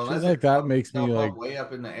 Yeah. So Shit unless like it that fucks makes me itself up like, way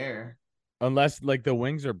up in the air. Unless like the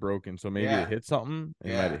wings are broken, so maybe Yeah. it hit something. It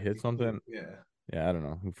might have hit something. Yeah. Yeah, I don't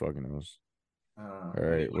know. Who fucking knows? I don't know. All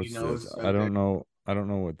right, Anybody what's knows this? out I there? don't know. I don't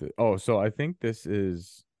know what the. Oh, so I think this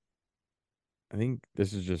is. I think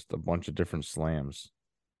this is just a bunch of different slams.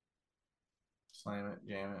 Slam it,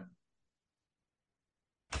 jam it.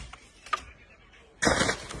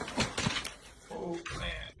 Oh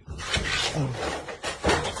man.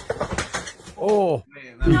 oh,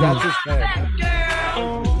 Man, dude, that's his head.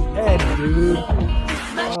 Head, dude.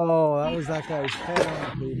 Oh, that was that guy's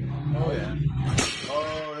head. Dude. Oh yeah.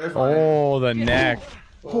 Oh, they're fine. Oh, the neck.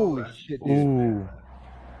 Holy shit, dude. Ooh.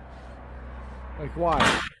 Like,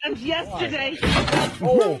 why? And yesterday.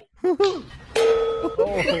 Oh.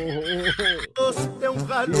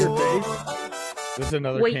 This is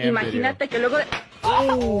another Güey, cam video. imagínate que luego.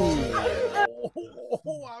 Oh,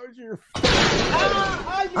 how was your?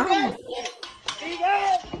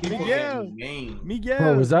 Miguel.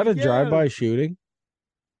 Bro, was that a Miguel. drive-by shooting?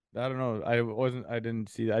 I don't know. I didn't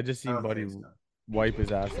see that. I just seen don't Buddy think so. wipe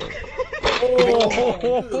his ass out.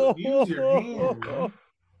 Oh, use your hand, bro.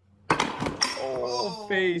 Oh,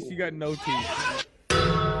 face. You got no teeth.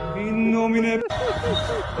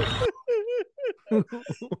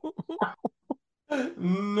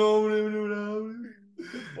 No.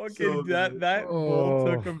 Fucking So that good. that pole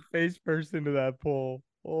Oh. took him face first into that pole.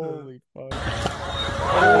 Holy fuck.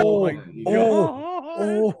 Oh my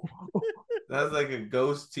god. That's like a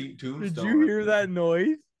ghost tombstone. Did you hear that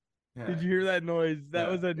noise? Yeah. Did you hear that noise? That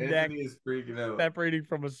Yeah. was a neck Anthony is freaking out. separating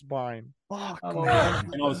from a spine. Fuck, Oh, man.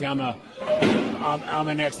 And obviously, I'm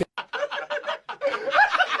an ex.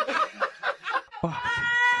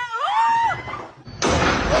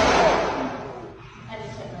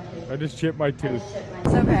 I just chipped my tooth.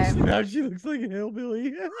 It's okay. Now she looks like a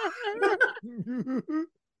hillbilly.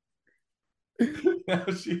 Now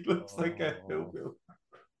she looks like a hillbilly.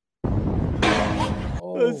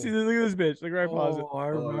 Let's see. Look at this bitch. Look right, pause it. Oh, I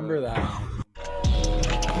remember that.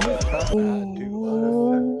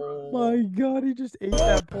 Oh my god, he just ate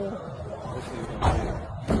that pole.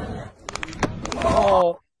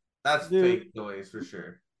 Oh, That's fake noise for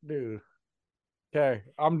sure. Dude. Okay,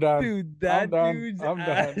 I'm done. Dude, that dude's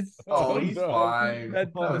ass. Oh, he's fine.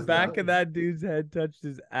 That That was back nothing. of that dude's head touched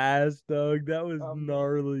his ass, dog. That was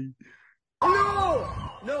gnarly. No,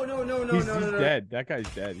 He's dead. That guy's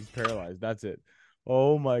dead. He's paralyzed. That's it.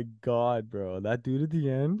 Oh my god, bro. That dude at the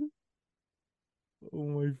end. Oh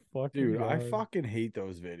my fucking Dude, god. I fucking hate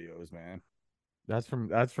those videos, man. That's from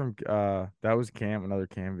that was Cam, another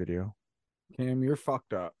Cam video. Cam, you're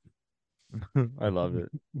fucked up. I love it.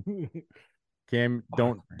 Cam,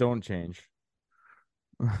 don't change.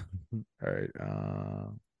 All right.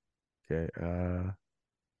 Okay.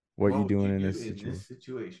 What you doing in this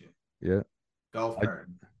situation? Yeah. Golf cart.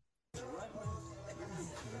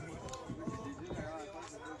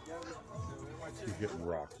 He's getting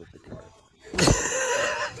rocked with the card.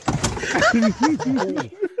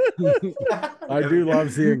 I do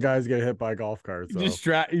love seeing guys get hit by golf carts.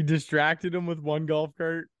 You distracted him with one golf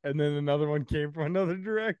cart, and then another one came from another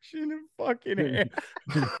direction and fucking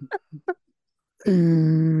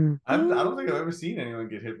I don't think I've ever seen anyone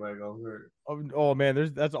get hit by a golf cart. Oh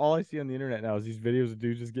man, that's all I see on the internet now is these videos of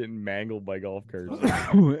dudes just getting mangled by golf carts.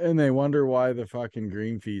 And they wonder why the fucking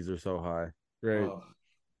green fees are so high. Right. Oh.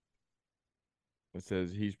 It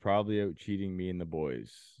says he's probably out cheating me and the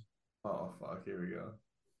boys. Oh fuck! Here we go.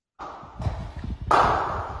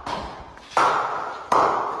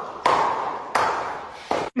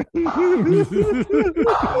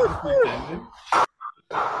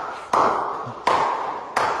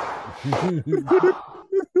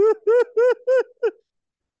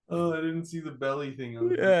 Oh, I didn't see the belly thing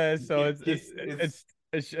on. Yeah, so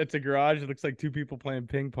it's a garage. It looks like two people playing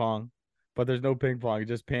ping pong, but there's no ping pong. It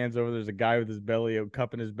just pans over. There's a guy with his belly out,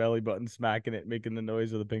 cupping his belly button, smacking it, making the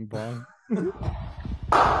noise of the ping pong.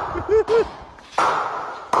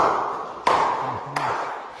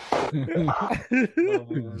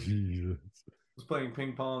 Jesus. I was playing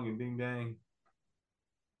ping pong and ding dang.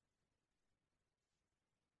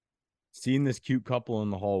 Seeing this cute couple in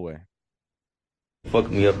the hallway.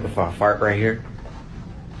 Fuck me up if I fart right here.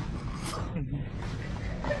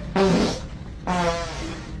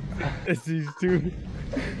 It's these two,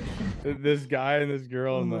 this guy and this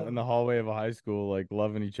girl in the hallway of a high school, like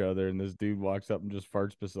loving each other, and this dude walks up and just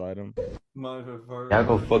farts beside him. Mind if I fart? Y'all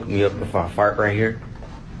go fuck me up if I fart right here.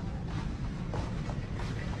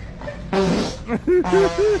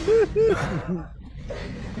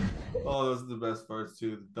 Oh, those are the best parts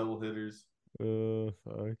too. The double hitters.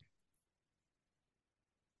 Fuck.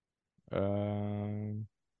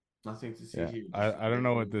 Nothing to see Yeah, here. I don't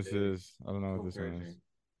know what this is. I don't know what this is.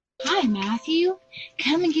 Hi, Matthew.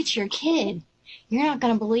 Come and get your kid. You're not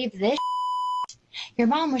going to believe this. Your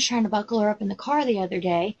mom was trying to buckle her up in the car the other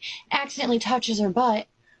day, accidentally touches her butt.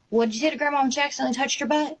 What did you say to Grandma when she accidentally touched her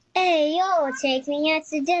butt? Hey, yo, take me out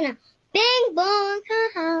to dinner. Bing bong,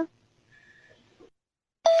 haha.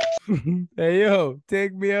 Hey, yo,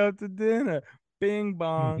 take me out to dinner. Bing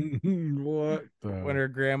bong. What? When her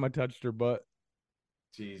grandma touched her butt.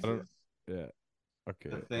 Jesus. Yeah. Okay.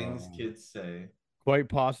 The things kids say. Quite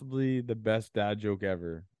possibly the best dad joke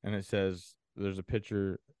ever. And it says there's a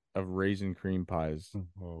picture of raisin cream pies.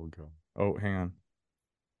 Oh, God. Oh, hang on.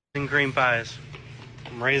 Raisin cream pies.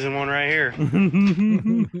 I'm raising one right here.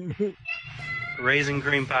 Raisin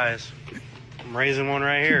cream pies. I'm raising one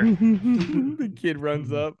right here. The kid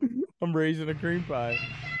runs up. I'm raising a cream pie.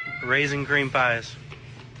 Raisin cream pies.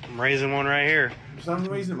 I'm raising one right here. For some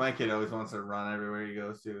reason, my kid always wants to run everywhere he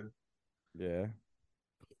goes to. Yeah.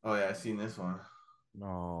 Oh yeah, I've seen this one.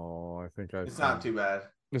 No, I think It's not too bad.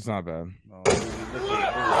 It's not bad. No.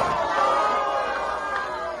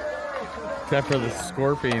 Except for the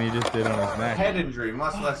scorpion he just did on his neck. Head injury,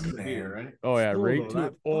 much less severe, right? Oh yeah, Still, right though, to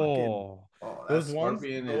that oh. Oh, that Those ones,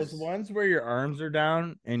 scorpion those is- ones where your arms are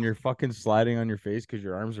down and you're fucking sliding on your face because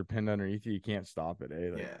your arms are pinned underneath you. You can't stop it, eh?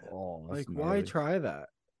 Like, Yeah. Oh, that's Like, why gnarly. try that?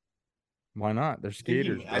 Why not? They're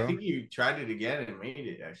skaters, I bro. think you tried it again and made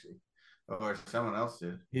it actually, or someone else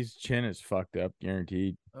did. His chin is fucked up,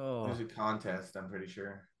 guaranteed. Oh, There's a contest, I'm pretty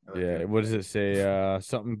sure. I looked Yeah. it up. What does it say?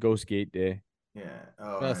 Something go skate day. Yeah.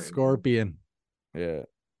 Oh, best right. scorpion. Yeah.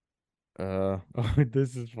 Oh,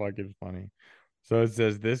 this is fucking funny. So it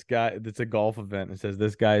says this guy, it's a golf event. It says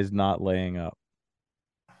this guy is not laying up.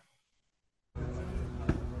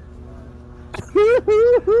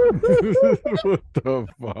 What the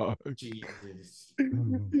fuck? Jesus.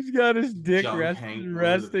 He's got his dick Junk hanging over the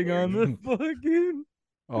resting on the fucking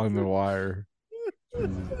On the wire.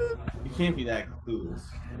 You can't be that clueless.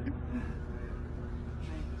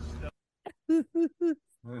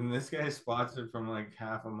 And this guy spots it from like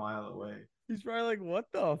half a mile away. He's probably like, what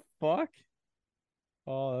the fuck?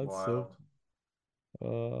 Oh, that's Wild.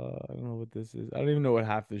 I don't know what this is. I don't even know what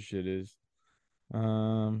half this shit is.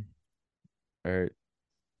 All right.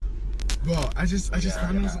 Bro, I just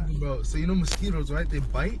found out something, bro. So you know mosquitoes, right? They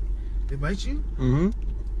bite you,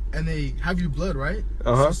 and they have your blood, right?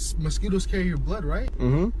 So mosquitoes carry your blood, right?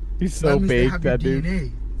 He's So so that means they baked, have your that dude.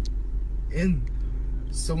 DNA. And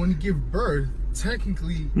so when you give birth,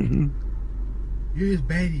 technically, you're his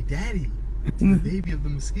baby daddy, the baby of the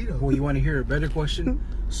mosquito. Well, you want to hear a better question?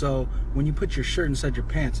 So when you put your shirt inside your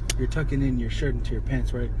pants, you're tucking in your shirt into your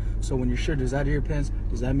pants, right? So when your shirt is out of your pants,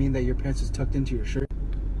 does that mean that your pants is tucked into your shirt?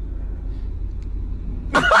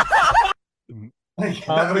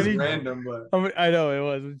 That was random, but I know it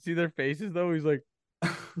was. See their faces though. He's like,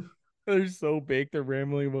 they're so baked. They're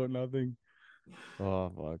rambling about nothing. Oh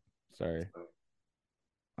fuck. Sorry.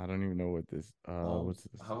 I don't even know what this. What's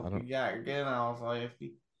this? I hope you got again. I was like,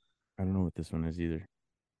 I don't know what this one is either.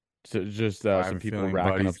 So just I have some a people feeling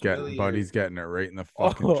racking up. Buddy's getting it right in the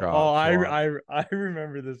fucking Oh, chop. I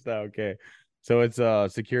remember this now. Okay, so it's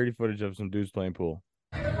security footage of some dudes playing pool.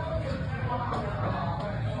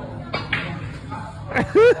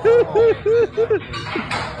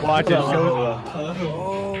 Watch it.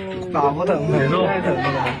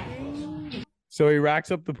 So he racks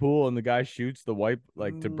up the pool and the guy shoots the wipe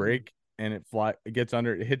like to break and it gets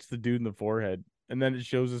under, it hits the dude in the forehead. And then it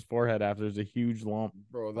shows his forehead after there's a huge lump.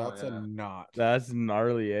 Bro, that's a knot. That's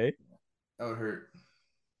gnarly, eh? that would hurt.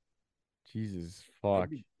 Jesus fuck.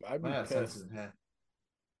 I'd be My pissed. sensitive head.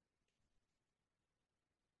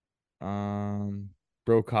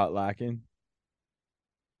 Bro caught lacking.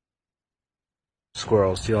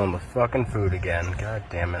 Squirrel stealing the fucking food again. God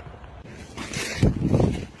damn it.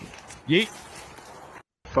 Yeet.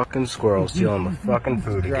 Fucking squirrel stealing the fucking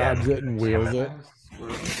food Grabs again. it and wheels it.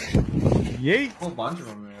 Yeet. A whole bunch of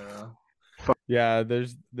them there, though. Yeah,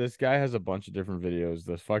 this guy has a bunch of different videos.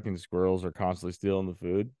 The fucking squirrels are constantly stealing the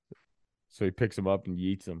food. So he picks them up and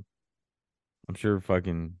yeets them. I'm sure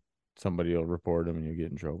fucking somebody will report him and you'll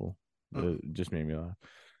get in trouble. It just made me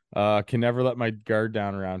laugh. Can never let my guard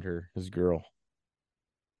down around her. His girl.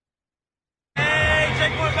 Hey,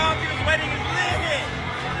 check what Valky's wedding is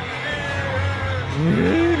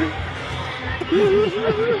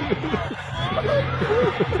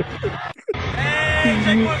Hey,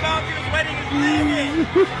 check what Valky's wedding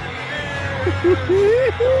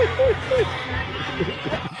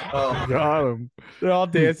Oh, got him. They're all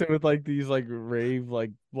dancing with like these like rave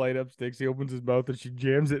like light up sticks. He opens his mouth and she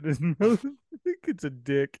jams it in his mouth. It's a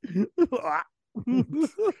dick.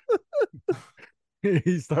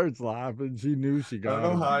 He starts laughing. She knew she I got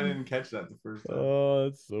don't him. know how I didn't catch that the first time. Oh,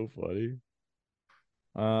 that's so funny.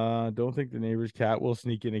 Don't think the neighbor's cat will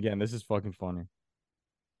sneak in again. This is fucking funny.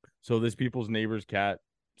 So this people's neighbor's cat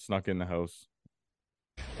snuck in the house.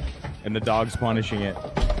 And the dog's punishing it.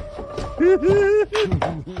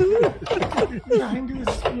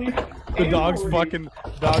 The dog's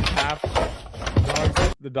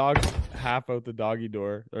half out the doggy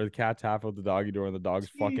door, or the cat's half out the doggy door, and the dog's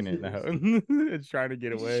fucking it in the house. It's trying to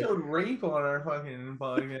get You away. showed rape on our fucking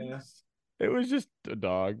podcast. It was just a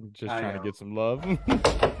dog, just trying to get some love. The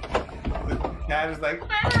cat is like,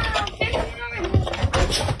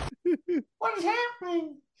 what is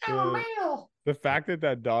happening? I'm a male. The fact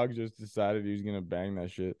that dog just decided he was gonna bang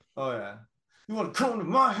that shit. Oh yeah. You want to come to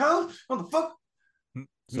my house, motherfucker?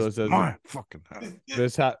 So it says my fucking house.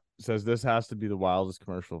 This has to be the wildest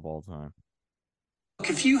commercial of all time. Look,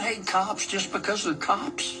 if you hate cops just because they're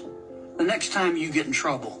cops, the next time you get in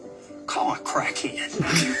trouble, call a crackhead.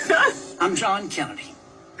 I'm John Kennedy,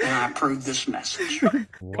 and I approve this message.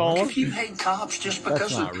 If you hate cops just because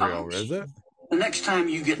That's they're not real, cops, is it? the next time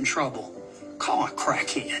you get in trouble, call a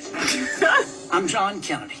crackhead. I'm John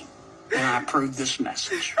Kennedy, and I approve this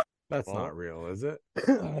message. That's not real, is it?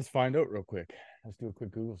 Let's find out real quick. Let's do a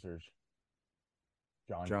quick Google search.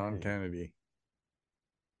 John Kennedy.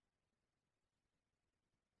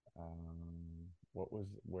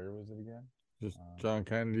 Where was it again? Just John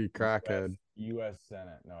Kennedy, crackhead. U.S.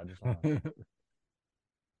 Senate. No, I just want.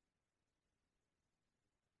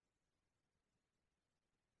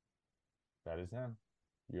 That is him.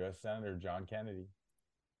 U.S. Senator John Kennedy.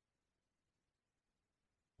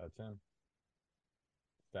 That's him.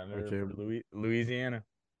 Senator for Louisiana.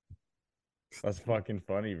 That's fucking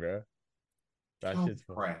funny, bro. That shit's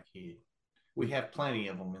funny. Crackhead. We have plenty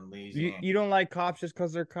of them in You, Louisiana. you don't like cops just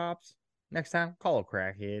because they're cops? Next time, call a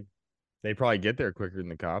crackhead. They probably get there quicker than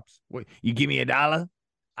the cops. Wait, you give me $1?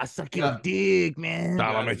 I suck your dick, man.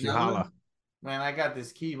 Dollar make you holla. Man, I got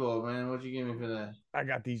this keyboard, man. What'd you give me for that? I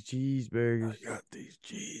got these cheeseburgers. I got these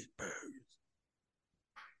cheeseburgers.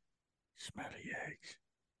 Smelly eggs.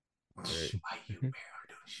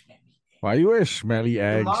 Why you wear smelly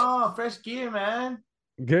eggs? Come on, fresh gear, man.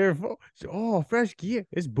 Careful. Oh, fresh gear.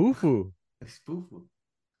 It's boo-foo. It's boo-foo.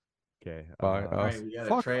 Okay. By All us. right, we got a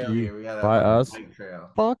Fuck trail you. here. We got a By us. bike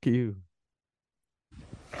trail. Fuck you.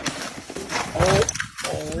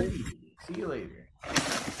 See you later.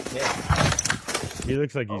 Yeah. He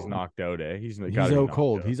looks like he's knocked out, eh? He's He's gotta be out knocked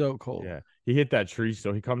cold. out. He's out cold. Yeah. He hit that tree,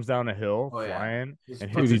 so he comes down a hill Oh, yeah. flying He's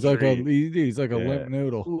and Dude, hits he's a like a tree. he's like a Yeah. limp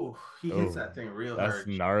noodle. Ooh, he hits Oh, that thing real That's hard.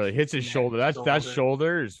 gnarly. Hits his shoulder. That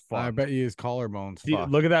shoulder is fucked. I bet you his collarbone's See,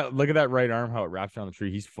 fucked. look at that right arm, how it wraps around the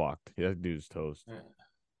tree. He's fucked. That dude's toast. Yeah.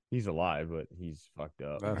 He's alive, but he's fucked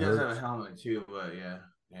up. That He does have hurts. a helmet too, but yeah.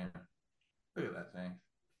 Look at that thing.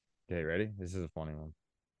 Okay, ready? This is a funny one.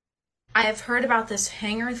 I have heard about this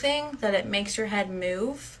hanger thing that it makes your head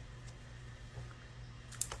move.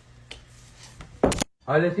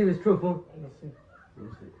 All right, let's see if it's true.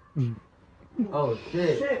 Oh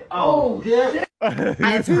shit! Oh shit! I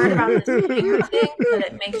have heard about this hanger thing that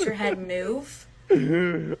it makes your head move.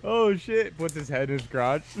 Oh shit! Puts his head in his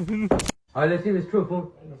crotch. All right, let's see if it's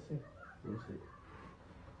true.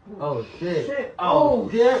 Oh shit! Oh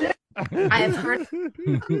shit! I have heard.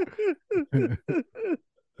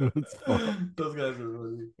 That's fucked. Those guys are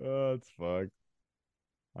funny. Oh, it's fucked.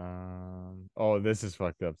 Oh, this is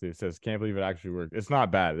fucked up too. It says, "Can't believe it actually worked." It's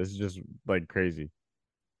not bad. This is just like crazy.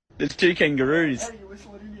 There's 2 kangaroos. There's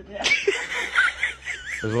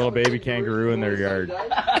a little baby kangaroo in their yard,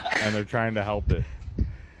 and they're trying to help it.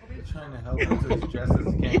 They're trying to help him so he's dressed as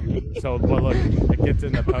a kangaroo. So, but look, it gets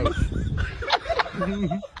in the pouch.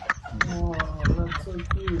 Oh, that's so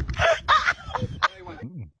cute.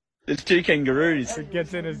 There's 2 kangaroos. It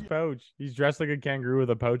gets in his pouch. He's dressed like a kangaroo with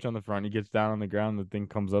a pouch on the front. He gets down on the ground. The thing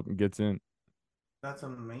comes up and gets in. That's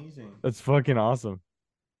amazing. That's fucking awesome.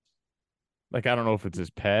 Like, I don't know if it's his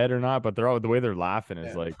pet or not, but they're all the way they're laughing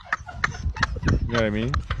is like, you know what I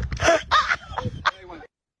mean?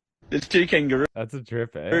 There's 2 kangaroos. That's a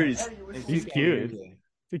trip, eh? He's cute.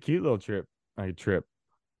 It's a cute little trip. Like trip.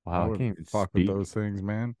 Wow, I would can't even fuck speak. with those things,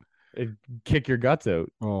 man. It'd kick your guts out.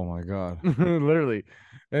 Oh my god. Literally.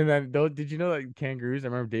 And then did you know that kangaroos, I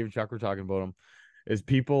remember Dave and Chuck were talking about them, is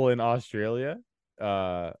people in Australia,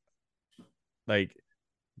 like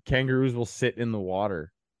kangaroos will sit in the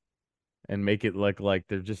water and make it look like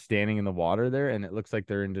they're just standing in the water there, and it looks like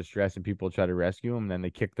they're in distress, and people try to rescue them, and then they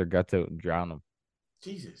kick their guts out and drown them.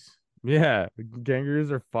 Jesus. Yeah, kangaroos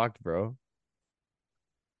are fucked, bro.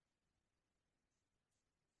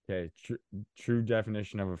 Okay, true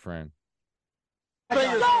definition of a friend.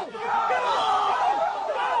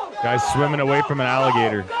 Guys swimming away from an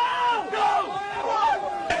alligator.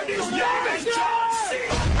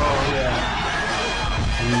 Oh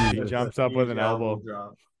yeah. He jumps up with an elbow.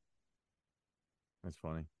 Drop. That's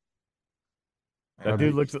funny. That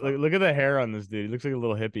dude looks look at the hair on this dude. He looks like a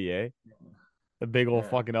little hippie, eh? A big old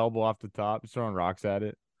fucking elbow off the top. He's throwing rocks at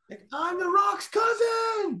it. I'm the Rock's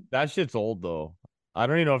cousin. That shit's old though. I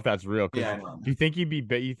don't even know if that's real. Yeah, I know. Do you think he'd be?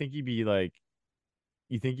 You think he'd be like?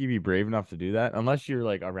 You think he'd be brave enough to do that? Unless you're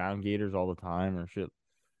like around gators all the time or shit.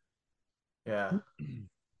 Yeah.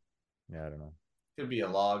 Yeah, I don't know. Could be a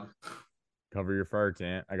log. Cover your farts,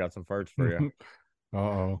 Aunt. I got some farts for you.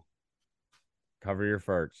 Uh-oh. Cover your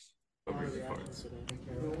farts. Cover your farts.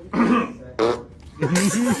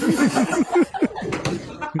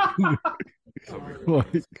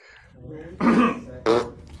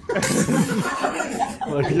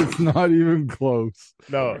 Like it's not even close.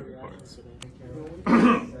 No.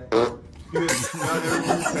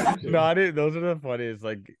 Not it. Those are the funniest.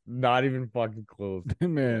 Like not even fucking close.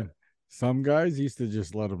 Man, some guys used to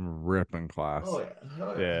just let them rip in class. Oh yeah.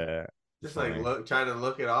 Oh, Yeah. Just like try to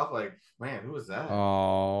look it off. Like, man, who was that?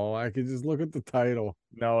 Oh, I could just look at the title.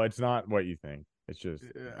 No, it's not what you think. It's just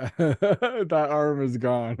that arm is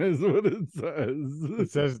gone, is what it says.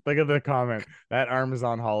 it says. Look at the comment. That arm is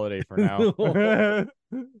on holiday for now. All right,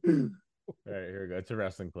 here we go. It's a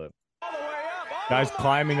wrestling clip. Guys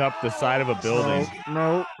climbing up the side of a building.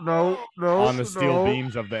 No. On the steel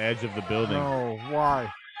beams of the edge of the building. No,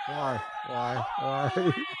 why?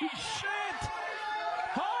 Holy shit!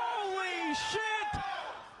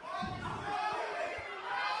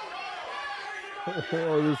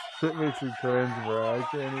 Oh, this shit makes me cringe, bro. I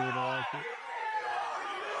can't even watch it.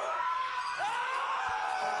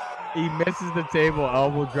 He misses the table.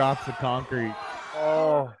 Elbow drops the concrete.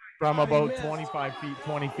 Oh. From about 25 feet,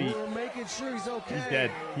 20 feet. We're making sure he's okay. He's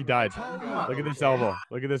dead. He died. Look at this elbow.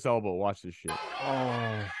 Look at this elbow. Watch this shit.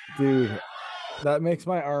 Oh, dude. That makes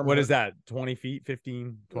my arm What hurt. is that? 20 feet?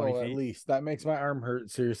 15, 20 feet? At least. That makes my arm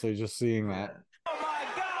hurt, seriously, just seeing that. Oh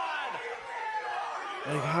my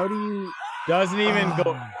God! Like, how do you... Doesn't even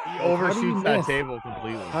go... He overshoots that miss? table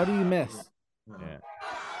completely. How do you miss? Yeah.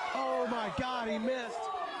 Oh my God, he missed.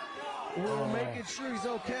 We're making sure he's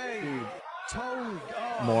okay. Dude. Totally.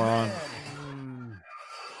 Oh, Moron. man.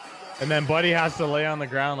 And then Buddy has to lay on the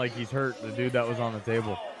ground like he's hurt, the dude that was on the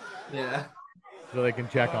table. Yeah. So they can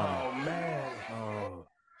check on Oh him. man. Oh,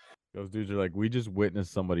 Those dudes are like, we just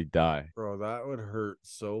witnessed somebody die. bro, that would hurt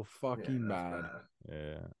so fucking bad.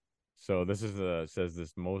 Yeah. So this is says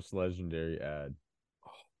this most legendary ad.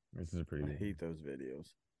 This is a pretty I good. hate those videos.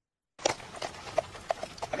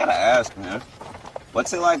 I gotta ask, man.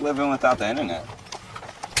 What's it like living without the internet?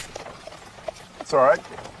 It's all right.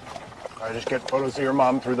 I just get photos of your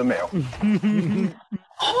mom through the mail.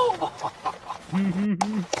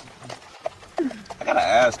 I gotta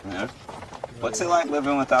ask, man. What's it like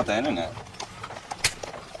living without the internet?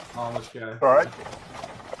 Amish guy. All right.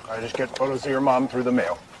 I just get photos of your mom through the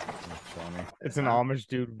mail. It's an Amish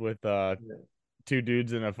dude with two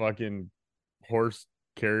dudes in a fucking horse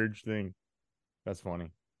carriage thing. That's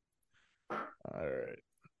funny. All right.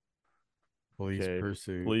 Police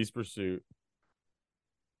pursuit. Police pursuit.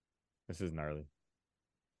 This is gnarly.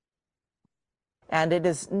 And it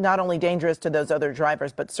is not only dangerous to those other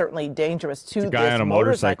drivers, but certainly dangerous to It's a guy this on a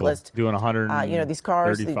motorcycle motorcyclist. doing 100. You know, these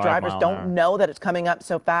cars, the drivers don't know that it's coming up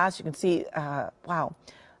so fast. You can see, wow,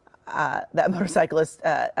 that motorcyclist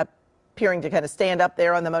appearing to kind of stand up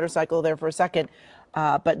there on the motorcycle there for a second.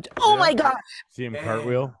 But, oh my gosh. See him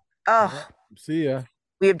cartwheel? See ya.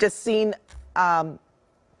 We have just seen.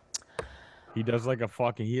 He does like a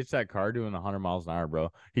fucking. He hits that car doing 100 miles an hour,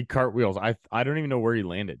 bro. He cartwheels. I don't even know where he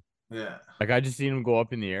landed. Yeah. Like I just seen him go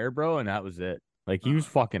up in the air, bro, and that was it. Like he was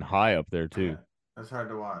fucking high up there too. That's hard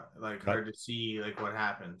to watch. Like hard to see like what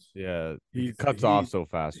happens. Yeah, he cuts off so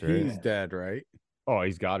fast, right? He's dead, right? Oh,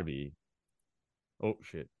 he's got to be. Oh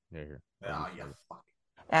shit! Here. Oh yeah.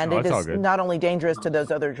 And No, it it's all is good. not only dangerous to those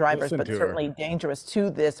other drivers, Listen but to her. certainly dangerous to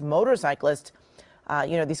this motorcyclist.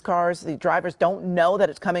 You know, these cars, the drivers don't know that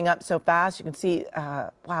it's coming up so fast. You can see,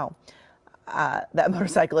 wow, that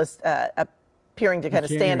motorcyclist appearing to kind of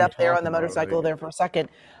can't stand even up there talk on the about it, motorcycle like- there for a second.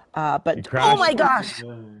 But, crashed. oh my gosh.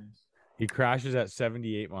 He crashes at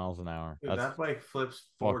 78 miles an hour. Dude, That's that like flips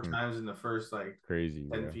 4 fucking times in the first like crazy.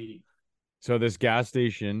 10 Bro. feet. So this gas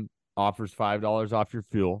station offers $5 off your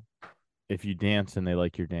fuel if you dance and they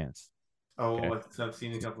like your dance. Oh, Okay. I've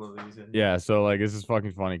seen a couple of these. Yeah, so like this is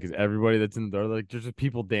fucking funny because everybody that's in there, like there's just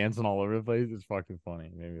people dancing all over the place. It's fucking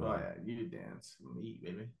funny. Maybe. Oh like, yeah, you dance, me,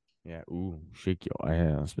 baby. yeah. Ooh, shake your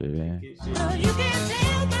ass, baby.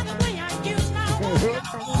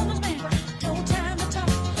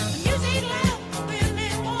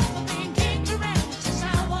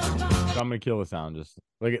 I'm gonna kill the sound. Just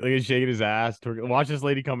look at shaking his ass. Watch this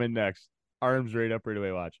lady come in next. Arms right up right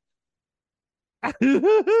away. Watch. Doing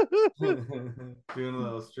a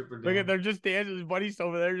little stripper dance. Look at they're just dancing. His buddy's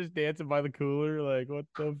over there just dancing by the cooler. Like what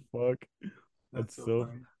the fuck? That's so.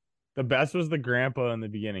 funny. The best was the grandpa in the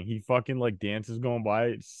beginning. He fucking like dances going by.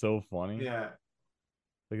 It's so funny. Yeah.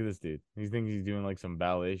 Look at this dude. He thinks he's doing like some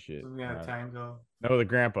ballet shit. Some kind of tango. No, the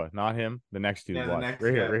grandpa, not him. The next dude. Yeah, the Watch. next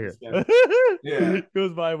Right guy, here, right this here. guy. Yeah.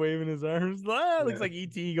 Goes by waving his arms. Ah, looks Yeah. like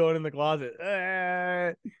ET going in the closet.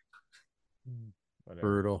 Ah. Whatever.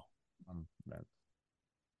 Brutal. Man.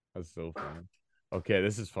 That's so funny. Okay,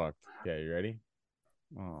 this is fucked. Okay, you ready?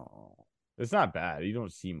 Oh. It's not bad. You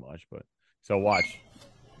don't see much, but so watch.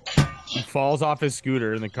 He falls off his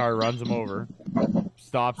scooter and the car runs him over.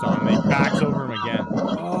 Stops on him. And he backs over him again.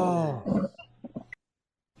 Oh.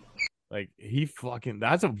 Like he fucking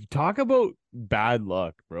that's a talk about bad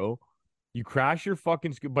luck, bro. You crash your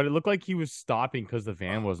fucking scooter, but it looked like he was stopping because the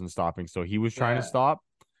van wasn't stopping. So he was trying to stop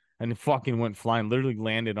and it fucking went flying, literally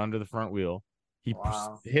landed under the front wheel. He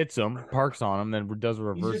hits him, parks on him, then does a He's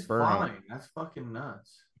reverse just burn. flying. That's fucking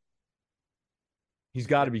nuts. He's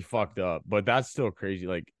got to be fucked up, but that's still crazy.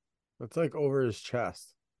 Like That's like over his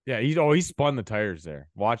chest. yeah, he spun the tires there.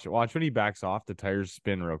 Watch when he backs off, the tires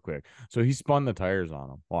spin real quick. So he spun the tires on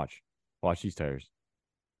him. Watch these tires.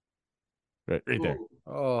 Right there.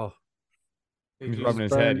 Oh. He's rubbing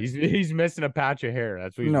his head. He's missing a patch of hair.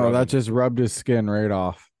 That's what he's No, rubbing. that just rubbed his skin right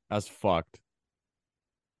off. That's fucked.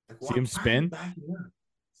 See him Why spin? backing up?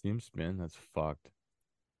 See him spin? That's fucked.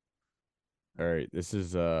 All right, this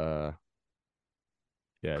is yeah,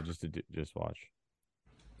 just watch.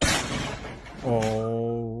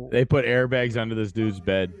 Oh. They put airbags under this dude's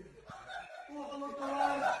bed.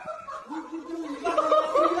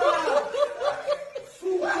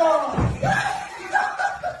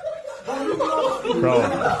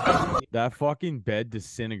 Bro, that fucking bed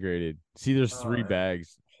disintegrated. See, there's 3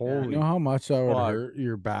 bags. Holy, you know how much that would fuck. hurt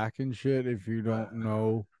your back and shit if you don't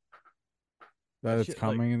know that it's shit,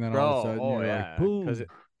 coming, like, and then bro, all of a sudden you're like, boom.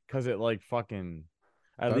 Because it like fucking.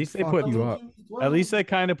 At That'd least they fuck put you up. At least they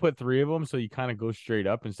kind of put 3 of them, so you kind of go straight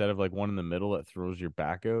up instead of like one in the middle that throws your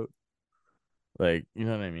back out. Like, you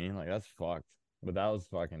know what I mean? Like, that's fucked. But that was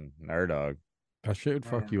fucking Nardog. That shit would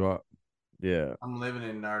fuck you up. Yeah. I'm living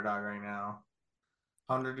in Nardog right now.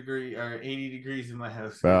 100 degree or 80 degrees in my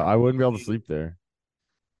house. But I wouldn't be able to sleep there.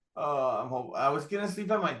 I was gonna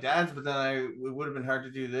sleep at my dad's, but then it would have been hard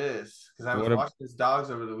to do this because I was watching his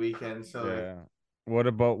dogs over the weekend. So yeah. What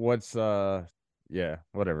about yeah,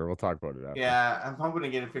 whatever. We'll talk about it after. Yeah, I'm hoping to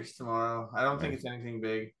get it fixed tomorrow. I don't think it's anything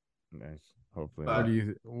big. Nice. Hopefully. But,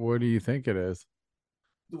 What do you think it is?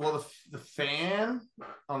 Well, the fan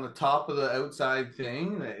on the top of the outside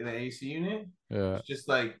thing, the AC unit, it's just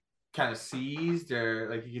like kind of seized, or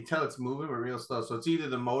like you can tell it's moving but real slow. So it's either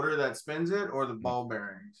the motor that spins it or the ball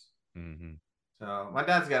bearings. Mm-hmm. So my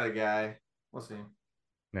dad's got a guy. We'll see.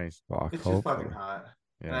 Nice. It's just fucking hot.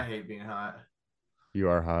 Yeah. And I hate being hot. You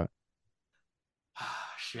are hot.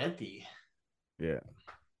 Shitty. Yeah.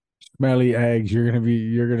 Smelly eggs. You're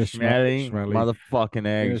gonna Smelly smell motherfucking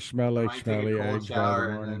eggs. You're gonna smell like Might smelly take a cold eggs by shower the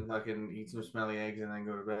and morning. then fucking eat some smelly eggs and then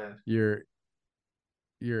go to bed. Your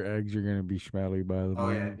eggs are gonna be smelly by the Oh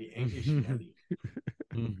yeah, morning. the egg is smelly.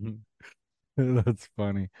 That's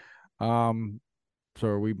funny. So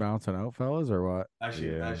are we bouncing out, fellas, or what? I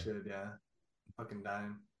should, yeah. Fucking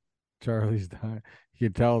dying. Charlie's dying. You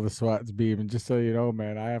can tell the sweat's beaming. Just so you know,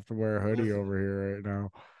 man, I have to wear a hoodie over here right now.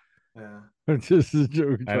 Yeah. It's just a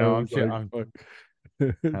joke. I know. I'm Charlie's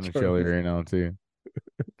kind of chilly right now too.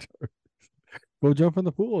 Go jump in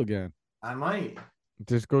the pool again. I might.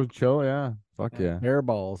 Just go chill. Yeah. Fuck yeah. Air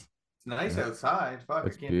balls. It's nice outside. Fuck,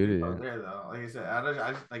 It's I can't beauty, sleep out yeah. there though. Like I said,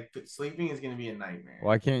 I like sleeping is gonna be a nightmare.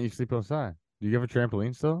 Why can't you sleep outside? Do you have a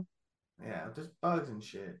trampoline still? Yeah, there's bugs and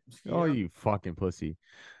shit. Oh, you fucking pussy.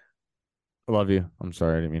 I love you. I'm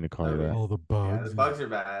sorry. I didn't mean to call you that. All the bugs. Yeah, the bugs are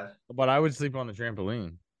bad. But I would sleep on the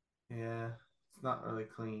trampoline. Yeah, it's not really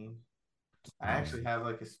clean. I actually have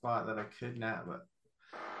like a spot that I could nap, but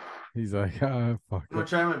He's like, fuck I'm gonna it.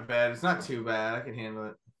 try my bed. It's not too bad. I can handle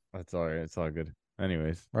it. That's all right. It's all good.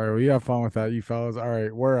 Anyways. All right, well, you have fun with that, you fellas. All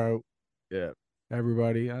right, we're out. Yeah.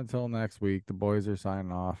 Everybody, until next week, the boys are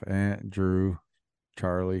signing off. Aunt, Drew,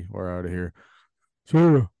 Charlie, we're out of here. See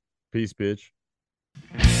ya. Peace, bitch.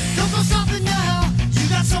 Don't go stopping now. You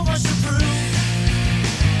got so much to prove.